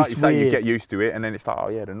 But like you it's say, you weird. get used to it, and then it's like, oh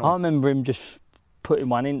yeah, they're I not. remember him just putting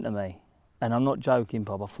one into me, and I'm not joking,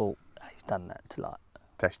 Bob. I thought, he's done that to like,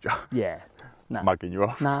 Test job, yeah, no, mugging you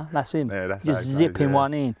off. no, that's him. Yeah, that's how just it goes, zipping yeah.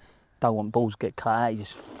 one in. Don't want balls to get cut out. He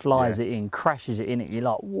just flies Yeah. it in, crashes it in it. You're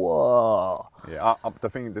like, whoa. Yeah, the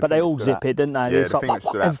thing. But they all zip it, don't they? Yeah, It's the like, thing that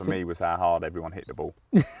stood out for everything. me was how hard everyone hit the ball.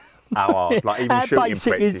 How hard, like even How shooting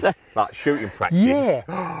basic is practice. that? Like shooting practice. Yeah.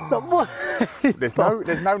 Like, what? There's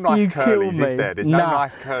no nice You kill curlies, me. is there? There's no Nah.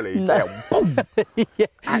 nice curlies. No. They're boom, Yeah.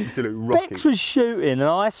 absolute rocket. Bex was shooting, and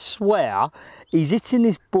I swear he's hitting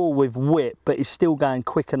this ball with whip, but he's still going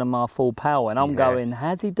quicker than my full power. And I'm Yeah. going,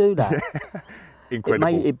 how's he do that?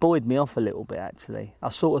 Incredible. It buoyed me off a little bit, actually.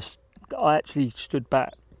 I actually stood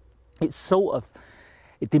back.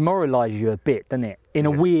 It demoralised you a bit, doesn't it? In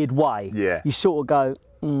a weird way. Yeah. You sort of go,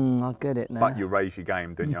 I get it now. But you raise your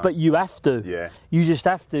game, don't you? But you have to. Yeah. You just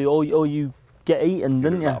have to, or you get eaten, You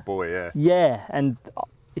don't look you? like a boy, yeah. Yeah, and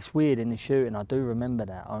it's weird in the shooting. I do remember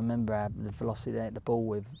that. I remember how the velocity they hit the ball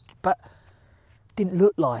with, but didn't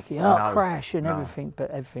look like it. No, Crash and no. everything,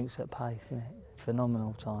 but everything's at pace, isn't it?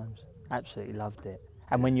 Phenomenal times. Absolutely loved it.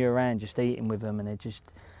 And when you're around, just eating with them, and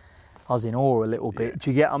I was in awe a little bit. Yeah. Do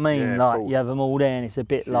you get what I mean? Yeah, of Like course. you have them all there, and it's a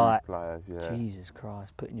bit Huge like players, yeah. Jesus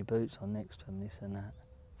Christ, putting your boots on next to them, this and that.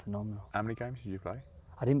 Phenomenal. How many games did you play?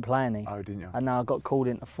 I didn't play any. Oh, didn't you? And now I got called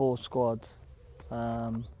into 4 squads.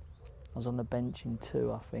 I was on the bench in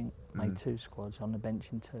 2, I think. Made 2 squads on the bench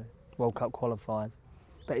in 2. World Cup qualifiers.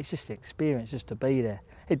 But it's just the experience, just to be there.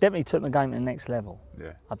 It definitely took my game to the next level.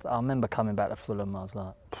 Yeah. I remember coming back to Fulham, I was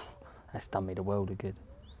like, that's done me the world of good.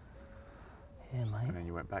 Yeah, mate. And then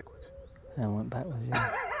you went backwards. And I went backwards, yeah.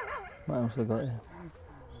 What else I got here?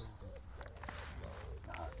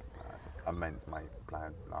 That's immense, mate.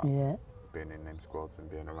 Playing, like, Yeah. being in them squads and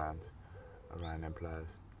being around them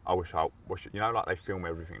players. I wish, you know, like they film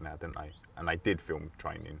everything now, don't they? And they did film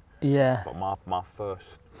training. Yeah. But my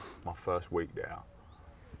first week there, I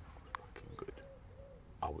was fucking good.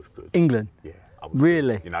 I was good. England? Yeah, I was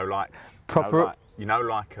Really? Good. You know, like Proper- in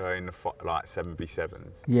the like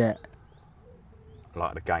 7v7s, Yeah.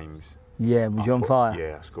 like the games. Yeah, was you on fire?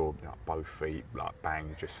 Yeah, I scored both feet, like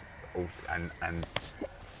bang, just all,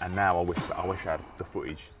 and now I wish I had the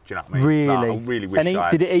footage. Do you know what I mean? Really? Like, I really wish and I had.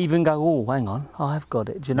 did it even go, oh, hang on, I've got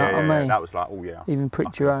it. Do you know yeah, what yeah, I mean? that was like, oh yeah. Even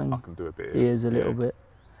pricked I your can- own I can do a bit. ears a little bit.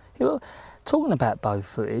 You know, talking about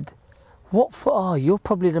bow-footed, what foot are you? You're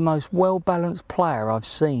probably the most well-balanced player I've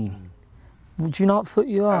seen. Do you know what foot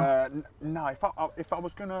you are? No, if I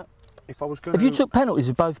if I was going Have you took penalties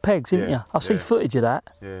with both pegs, didn't you? I see footage of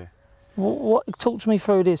that. Yeah. What? Talk to me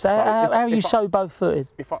through this. How are you so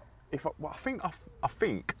both-footed? Well, I think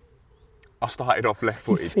I started off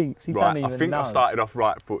left-footed. He thinks, he right. don't even I think know. I started off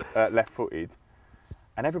left-footed,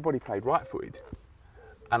 and everybody played right-footed,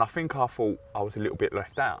 and I think I thought I was a little bit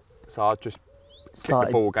left out, so I just kicked the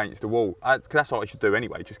ball against the wall. Because that's what I should do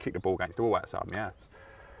anyway. Just kick the ball against the wall outside my house.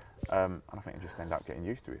 And I think I just ended up getting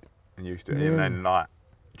used to it, and then like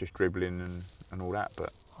just dribbling and all that.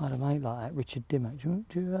 But I had a mate like that, Richard Dimmock. Do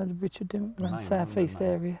you heard of Richard Dimmock around the South East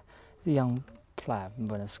area? He's a young player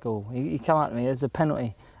when at school. He came up to me as a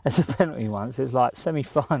penalty once. It was like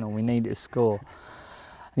semi-final. We needed to score,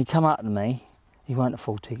 and he come up to me. He weren't a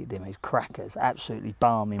full ticket Dimmock. He's crackers, absolutely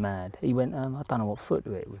balmy mad. He went, I don't know what foot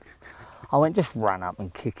to hit with. I went, just run up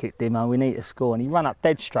and kick it, Dimmo, we need to score. And he ran up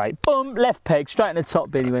dead straight, boom, left peg, straight in the top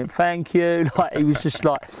bin. He went, thank you. Like, he was just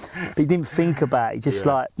like, but he didn't think about it. Just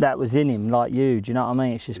like, that was in him, like you. Do you know what I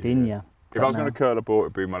mean? It's just in you. If I was going to curl a ball, it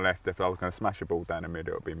would be my left. If I was going to smash a ball down the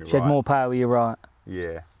middle, it would be my right. You had more power with your right?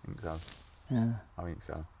 Yeah, I think so. Yeah. I think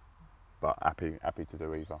so. But happy to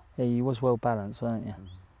do either. Yeah, you was well balanced, weren't you?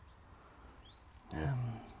 Yeah.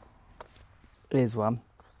 Here's one.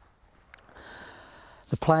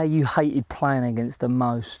 The player you hated playing against the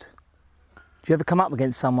most. Do you ever come up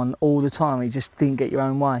against someone all the time and you just didn't get your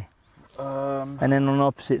own way? And then on the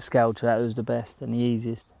opposite scale to that, who was the best and the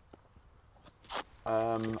easiest?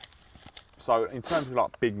 So in terms of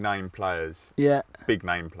like big name players that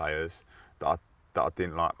I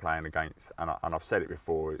didn't like playing against, and I've said it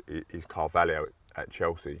before, is Carvalho at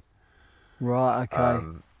Chelsea. Right. Okay.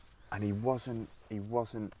 And he wasn't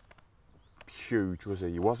huge, was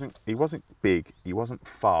he? He wasn't big. He wasn't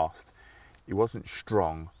fast. He wasn't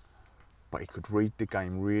strong, but he could read the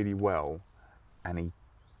game really well, and he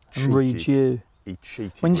cheated. And read you. He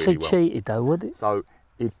cheated. When you really say well. cheated, though, would it? So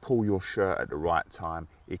he'd pull your shirt at the right time.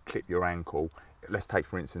 He'd clip your ankle. Let's take,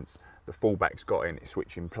 for instance, the fullback's got in. It's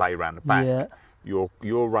switching play around the back. Yeah.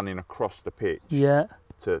 You're running across the pitch. Yeah.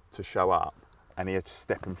 To show up, and he had to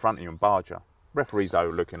step in front of you and barge you. Referees though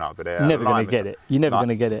looking over there. You're never going to get it. You're never going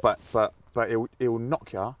to get it. But he'll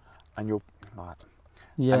knock you, and you'll like.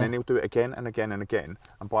 Yeah. And then he'll do it again and again and again.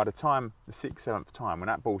 And by the time the 6th, 7th time, when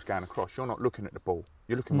that ball's going across, you're not looking at the ball.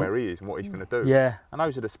 You're looking where he is and what he's going to do. Yeah. And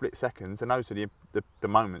those are the split seconds, and those are the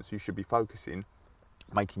moments you should be focusing,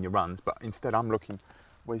 making your runs. But instead, I'm looking,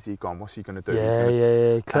 where's he gone? What's he going to do?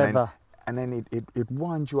 Yeah, clever. And then it'd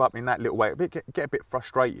wind you up in that little way. It'd get a bit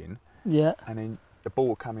frustrating. Yeah. And then the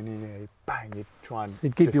ball coming in here, bang, you'd try and... So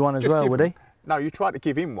he'd give you one as well, would he? No, you try to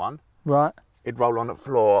give him one. Right. He'd roll on the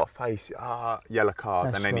floor, face, yellow card,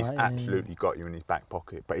 That's and then right, he's absolutely got you in his back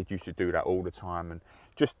pocket. But he used to do that all the time, and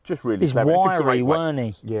just really he's clever. wiry, weren't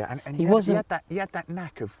he? Yeah, and he wasn't... he had that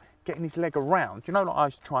knack of getting his leg around. You know, like I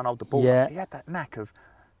used to try and hold the ball. Yeah. He had that knack of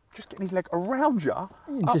just getting his leg around you, up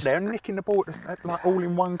there, and nicking the ball like all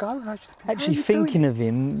in one go. And I just think, actually thinking of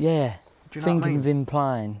him, yeah. Do you know what I mean? Of him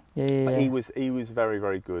playing, yeah. But he was very,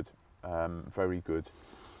 very good, very good.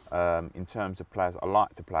 In terms of players I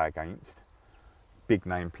like to play against, big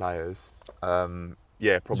name players. Probably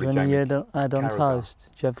Jamie. Had on toast?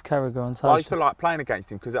 Did you have Carragher on toast? Well, I used to like playing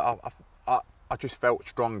against him because I just felt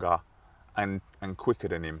stronger and quicker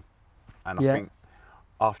than him, and I think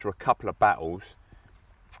after a couple of battles,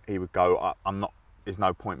 he would go, I'm not. There's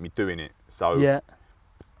no point me doing it. So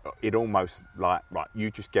it almost like, right, you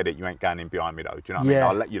just get it. You ain't going in behind me though. Do you know what I mean?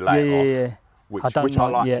 I'll let you lay it off. Which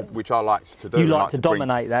I like to do. You like to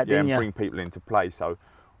dominate that, didn't you? And bring people into play. So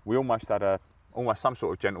we almost had almost some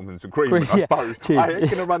sort of gentleman's agreement, I suppose. I ain't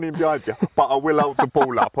going to run in behind you, but I will hold the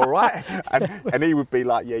ball up, all right? And he would be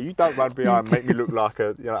like, yeah, you don't run behind, make me look like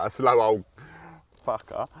a slow old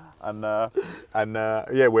fucker. And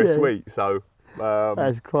we're sweet. So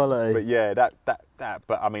that's quality. But yeah, that.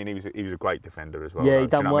 But I mean, he was a great defender as well. Yeah, he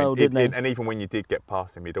done well, didn't he? And even when you did get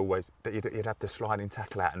past him, he'd have the sliding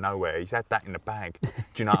tackle out of nowhere. He's had that in the bag. Do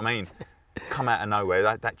you know what I mean? Come out of nowhere.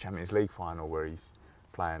 That Champions League final where he's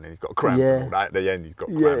playing and he's got a cramp and all that. At the end, he's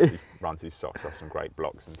got cramp. He runs his socks off, some great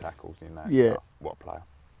blocks and tackles in that. Yeah. So, what a player.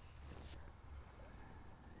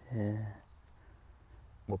 Yeah.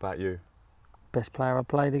 What about you? Best player I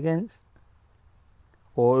played against?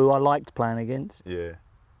 Or who I liked playing against? Yeah.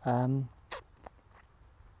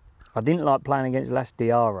 I didn't like playing against Las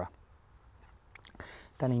Diara.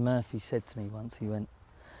 Danny Murphy said to me once, he went,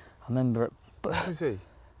 I remember Where was he?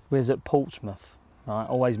 We was at Portsmouth, right?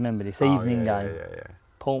 Always remember this evening game. Yeah.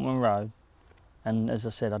 Portman Road. And as I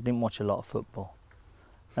said, I didn't watch a lot of football.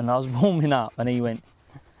 And I was warming up and he went,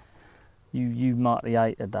 you mark the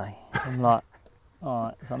 8 today. I'm like, all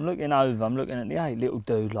right. So I'm looking over, I'm looking at the 8, little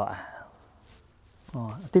dude like,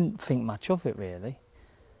 I didn't think much of it really.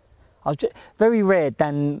 I was just, very rare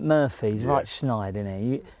Dan Murphy's right snide, isn't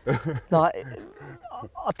he? Like,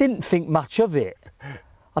 I didn't think much of it.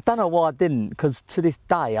 I don't know why I didn't, because to this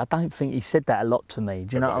day I don't think he said that a lot to me.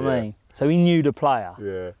 Do you know what I mean? So he knew the player.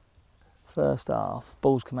 Yeah. First half,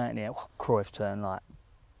 balls come out in the air, Cruyff turn, like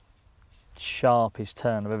sharpest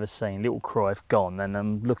turn I've ever seen. Little Cruyff gone, and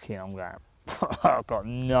I'm looking, I'm going, I've got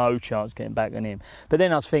no chance getting back on him. But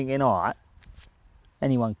then I was thinking, all right,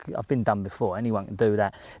 I've been done before, anyone can do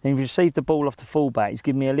that. Then he received the ball off the fullback, he's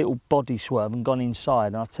given me a little body swerve and gone inside.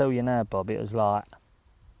 And I'll tell you now, Bob, it was like,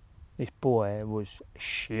 this boy was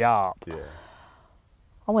sharp. Yeah.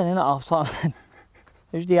 I went in at half time.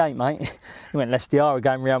 Who's the 8, mate? He went, Leicester are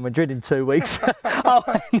going Real Madrid in 2 weeks. I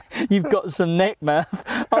went, you've got some neck, man.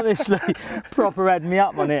 Honestly, proper had me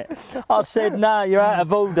up on it. I said, no, you're out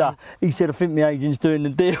of order. He said, I think my agent's doing the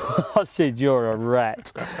deal. I said, you're a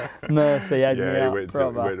rat. Murphy had me up. Yeah, he went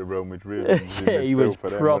to Real Madrid. Yeah, he was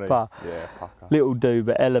proper. Yeah, pucker. Little dude,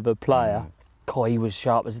 but hell of a player. God, he was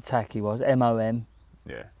sharp as a tack, he was. MOM.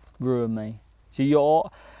 Yeah. Ruined me.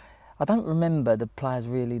 So I don't remember the players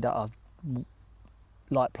really that I've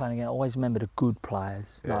like playing again. I always remember the good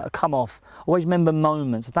players. Yeah. Like I come off, I always remember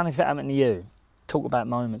moments. I don't know if it happened to you. Talk about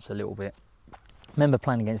moments a little bit. I remember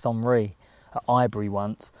playing against Henry at Highbury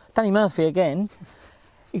once. Danny Murphy again.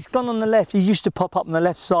 He's gone on the left. He used to pop up on the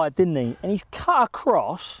left side, didn't he? And he's cut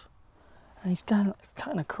across, and he's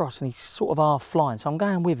cutting across, and he's sort of half flying. So I'm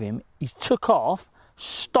going with him. He's took off,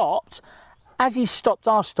 stopped. As he stopped,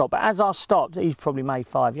 I stopped. But as I stopped, he's probably made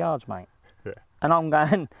 5 yards, mate. Yeah. And I'm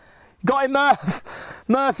going, got him, Murph!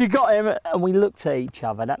 Murph, you got him! And we looked at each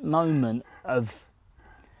other, that moment of,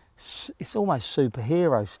 it's almost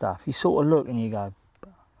superhero stuff. You sort of look and you go,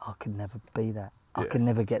 I could never be that. I could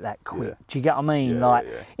never get that quick. Yeah. Do you get what I mean? Like,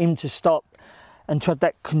 him to stop and to have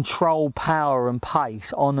that control, power and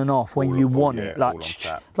pace on and off when you want it.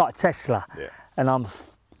 Like Tesla. Yeah. And I'm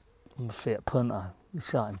a Fiat Punto.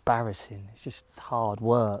 It's like embarrassing. It's just hard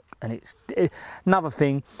work, and another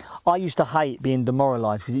thing. I used to hate being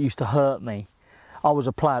demoralised because it used to hurt me. I was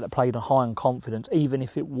a player that played on high on confidence, even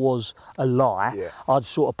if it was a lie. Yeah. I'd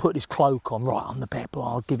sort of put this cloak on. Right, I'm the best boy.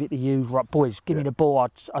 I'll give it to you. Right, boys, give me the ball.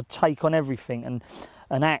 I'd take on everything and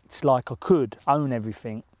act like I could own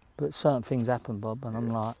everything. But certain things happen, Bob, and I'm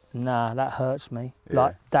like, nah, that hurts me. Yeah.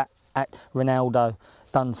 Like that. Ronaldo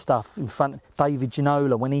done stuff in front of David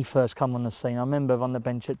Ginola when he first come on the scene. I remember on the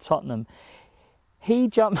bench at Tottenham, he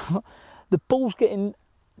jumped, the ball's getting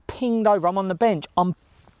pinged over, I'm on the bench, I'm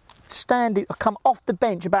standing, I come off the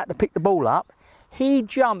bench about to pick the ball up, he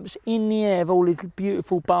jumps in the air with all his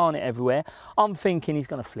beautiful barnet everywhere. I'm thinking he's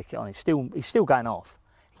going to flick it on, he's still going off.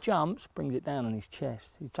 He jumps, brings it down on his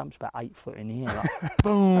chest, he jumps about 8 foot in the air, like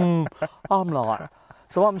boom. I'm like,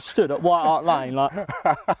 so I'm stood at White Hart Lane like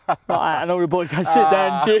that, and all the boys go, sit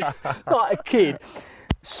down, Jim, like a kid.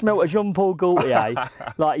 Smelt a Jean-Paul Gaultier,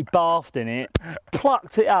 like he bathed in it,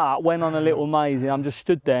 plucked it out, went on a little maze, and I'm just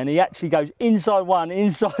stood there, and he actually goes inside one,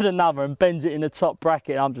 inside another, and bends it in the top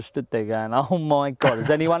bracket, and I'm just stood there going, oh my God,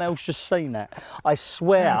 has anyone else just seen that? I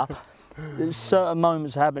swear, there's certain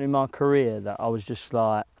moments happen in my career that I was just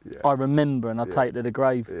like, I remember, and I take to the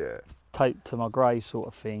grave, take to my grave sort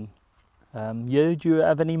of thing. Do you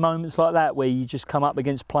have any moments like that where you just come up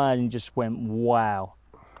against players and you just went, wow?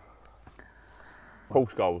 Paul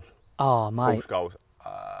Scholes. Oh, mate. Paul Scholes.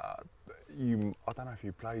 I don't know if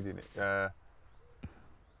you played in it.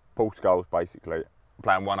 Paul Scholes, basically,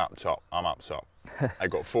 playing one up top, I'm up top. They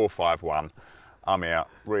got 4-5-1. I'm out.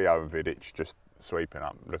 Rio and Vidic just sweeping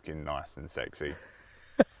up, looking nice and sexy.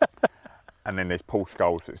 And then there's Paul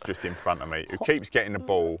Scholes that's just in front of me, who keeps getting the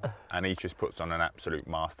ball, and he just puts on an absolute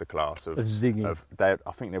masterclass of zinging.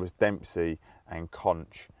 I think there was Dempsey and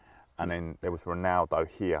Conch, and then there was Ronaldo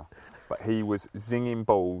here. But he was zinging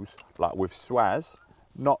balls like with swaz,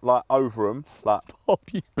 not like over them, like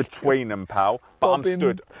between them, pal. But I'm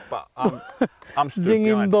stood zinging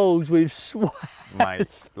behind balls with swaz,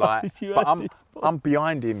 mate. Like, but I'm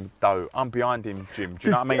behind him though. I'm behind him, Jim. Do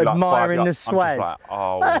you know what I mean? Like admiring the swaz. I'm just like,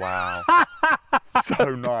 oh wow,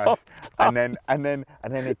 so nice. And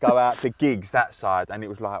then he'd go out to gigs that side, and it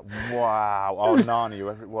was like, wow, Nani,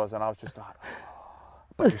 whoever it was, and I was just like,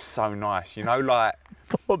 but it was so nice, you know, like.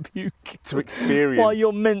 Bob, to experience. Why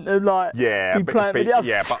you're meant to like be playing with the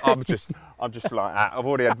other but I'm just like that. I've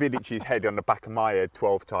already had Vidic's head on the back of my head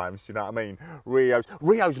 12 times. You know what I mean?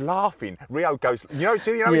 Rio's laughing. Rio goes. Do you know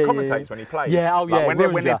he commentates when he plays? Yeah, when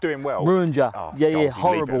they're doing well. Ruined ya. Oh, yeah, Scholes,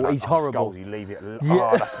 horrible. He's horrible. Scholes, leave it.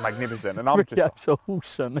 Oh, that's magnificent. And I'm just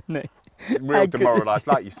awesome, isn't he? Real demoralised,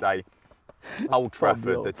 like you say. Old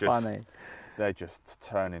Trafford, that just. Funny. they're just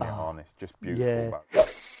turning it on. It's just beautiful. Yeah.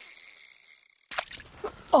 But...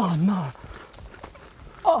 Oh no.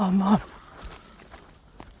 Oh no.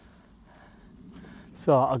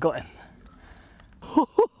 So I got him.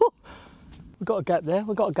 We've got a gap there.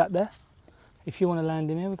 We've got a gap there. If you want to land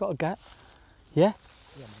him here, we've got a gap. Yeah?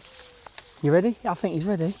 Yeah, mate. You ready? I think he's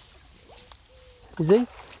ready. Is he?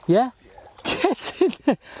 Yeah? Get in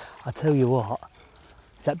there. I tell you what.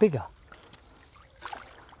 Is that bigger?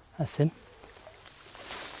 That's him.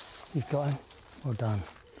 You've got him. Well done.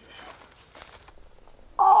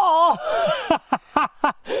 Oh!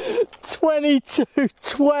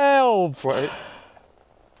 22-12. Wait.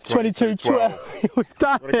 22-12. We've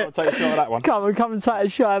done Want to go it. and take a shot of that one? Come and take a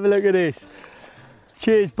shot. Have a look at this.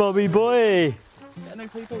 Cheers, Bobby boy. No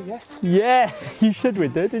PB, yeah? Yeah, you said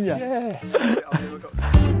we'd do, didn't you? Yeah.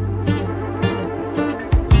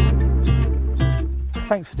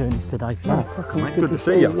 Thanks for doing this today. Mate, good to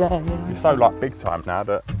see you. Yeah. You're so like big time now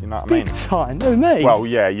that, you know what I mean? Big time? Who, me? Well,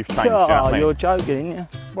 yeah, you've changed, you know what I mean? You're joking,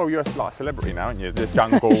 aren't you? Well, you're like a celebrity now, aren't you? The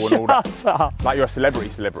jungle and all that. Shut up. Like you're a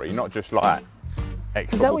celebrity, not just like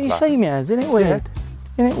ex-football Is that what you player. see me as? Isn't it weird?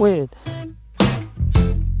 Yeah. Isn't it weird?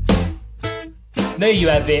 There you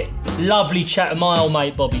have it. Lovely chat to my old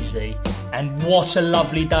mate Bobby Z. And what a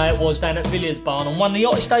lovely day it was down at Villiers Barn, on one of the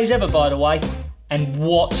hottest days ever, by the way. And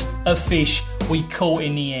what a fish we caught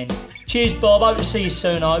in the end. Cheers, Bob. Hope to see you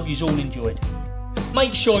soon. I hope you all enjoyed.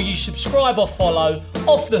 Make sure you subscribe or follow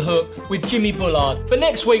Off the Hook with Jimmy Bullard for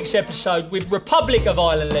next week's episode with Republic of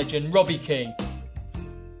Ireland legend Robbie Keane.